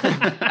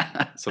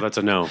 So that's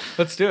a no.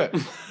 Let's do it.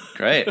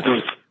 Great.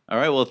 All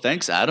right. Well,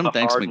 thanks, Adam.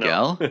 Thanks,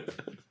 Miguel. No.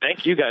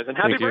 Thank you, guys. And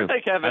happy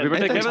birthday, Kevin. Happy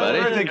birthday, thanks, Kevin. buddy.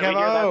 Happy birthday, Can we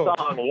hear that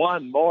song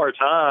one more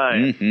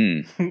time?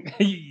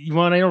 Mm-hmm. You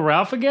want to hear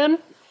Ralph again?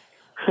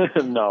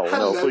 No, please, no.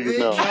 No, please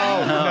no,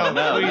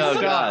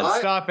 stop. God.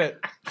 Stop it.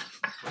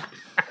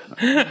 Oh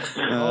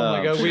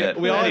my God, we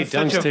all Matty had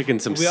Dunk's taking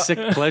some sick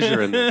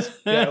pleasure in this.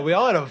 Yeah, we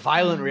all had a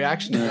violent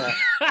reaction to that.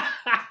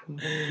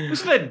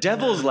 What's that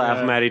devil's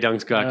laugh Matty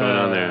Dunk's got going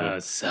on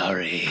there?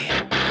 Sorry.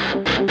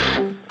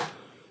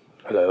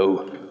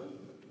 Hello?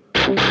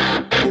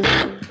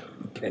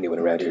 Can anyone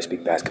around here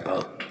speak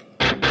basketball?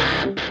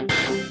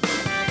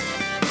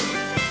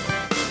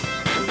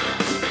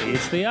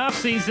 It's the off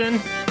season.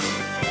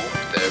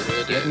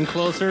 There it Getting is.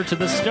 closer to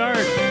the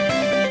start.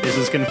 This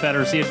is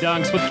Confederacy of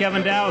Dunks with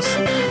Kevin Dowse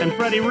and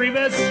Freddie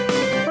Rivas.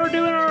 We're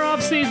doing our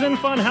off-season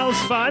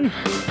funhouse fun.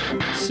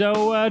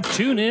 So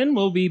tune in.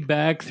 We'll be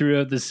back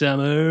throughout the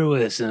summer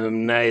with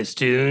some nice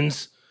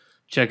tunes.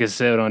 Check us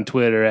out on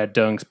Twitter at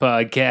Dunks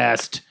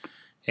Podcast.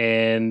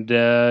 And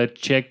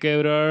check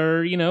out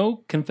our,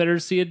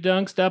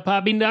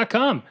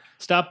 confederacyofdunks.podbean.com.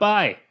 Stop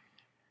by.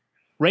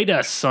 Rate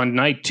us on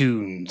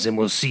iTunes, and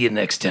we'll see you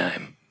next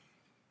time.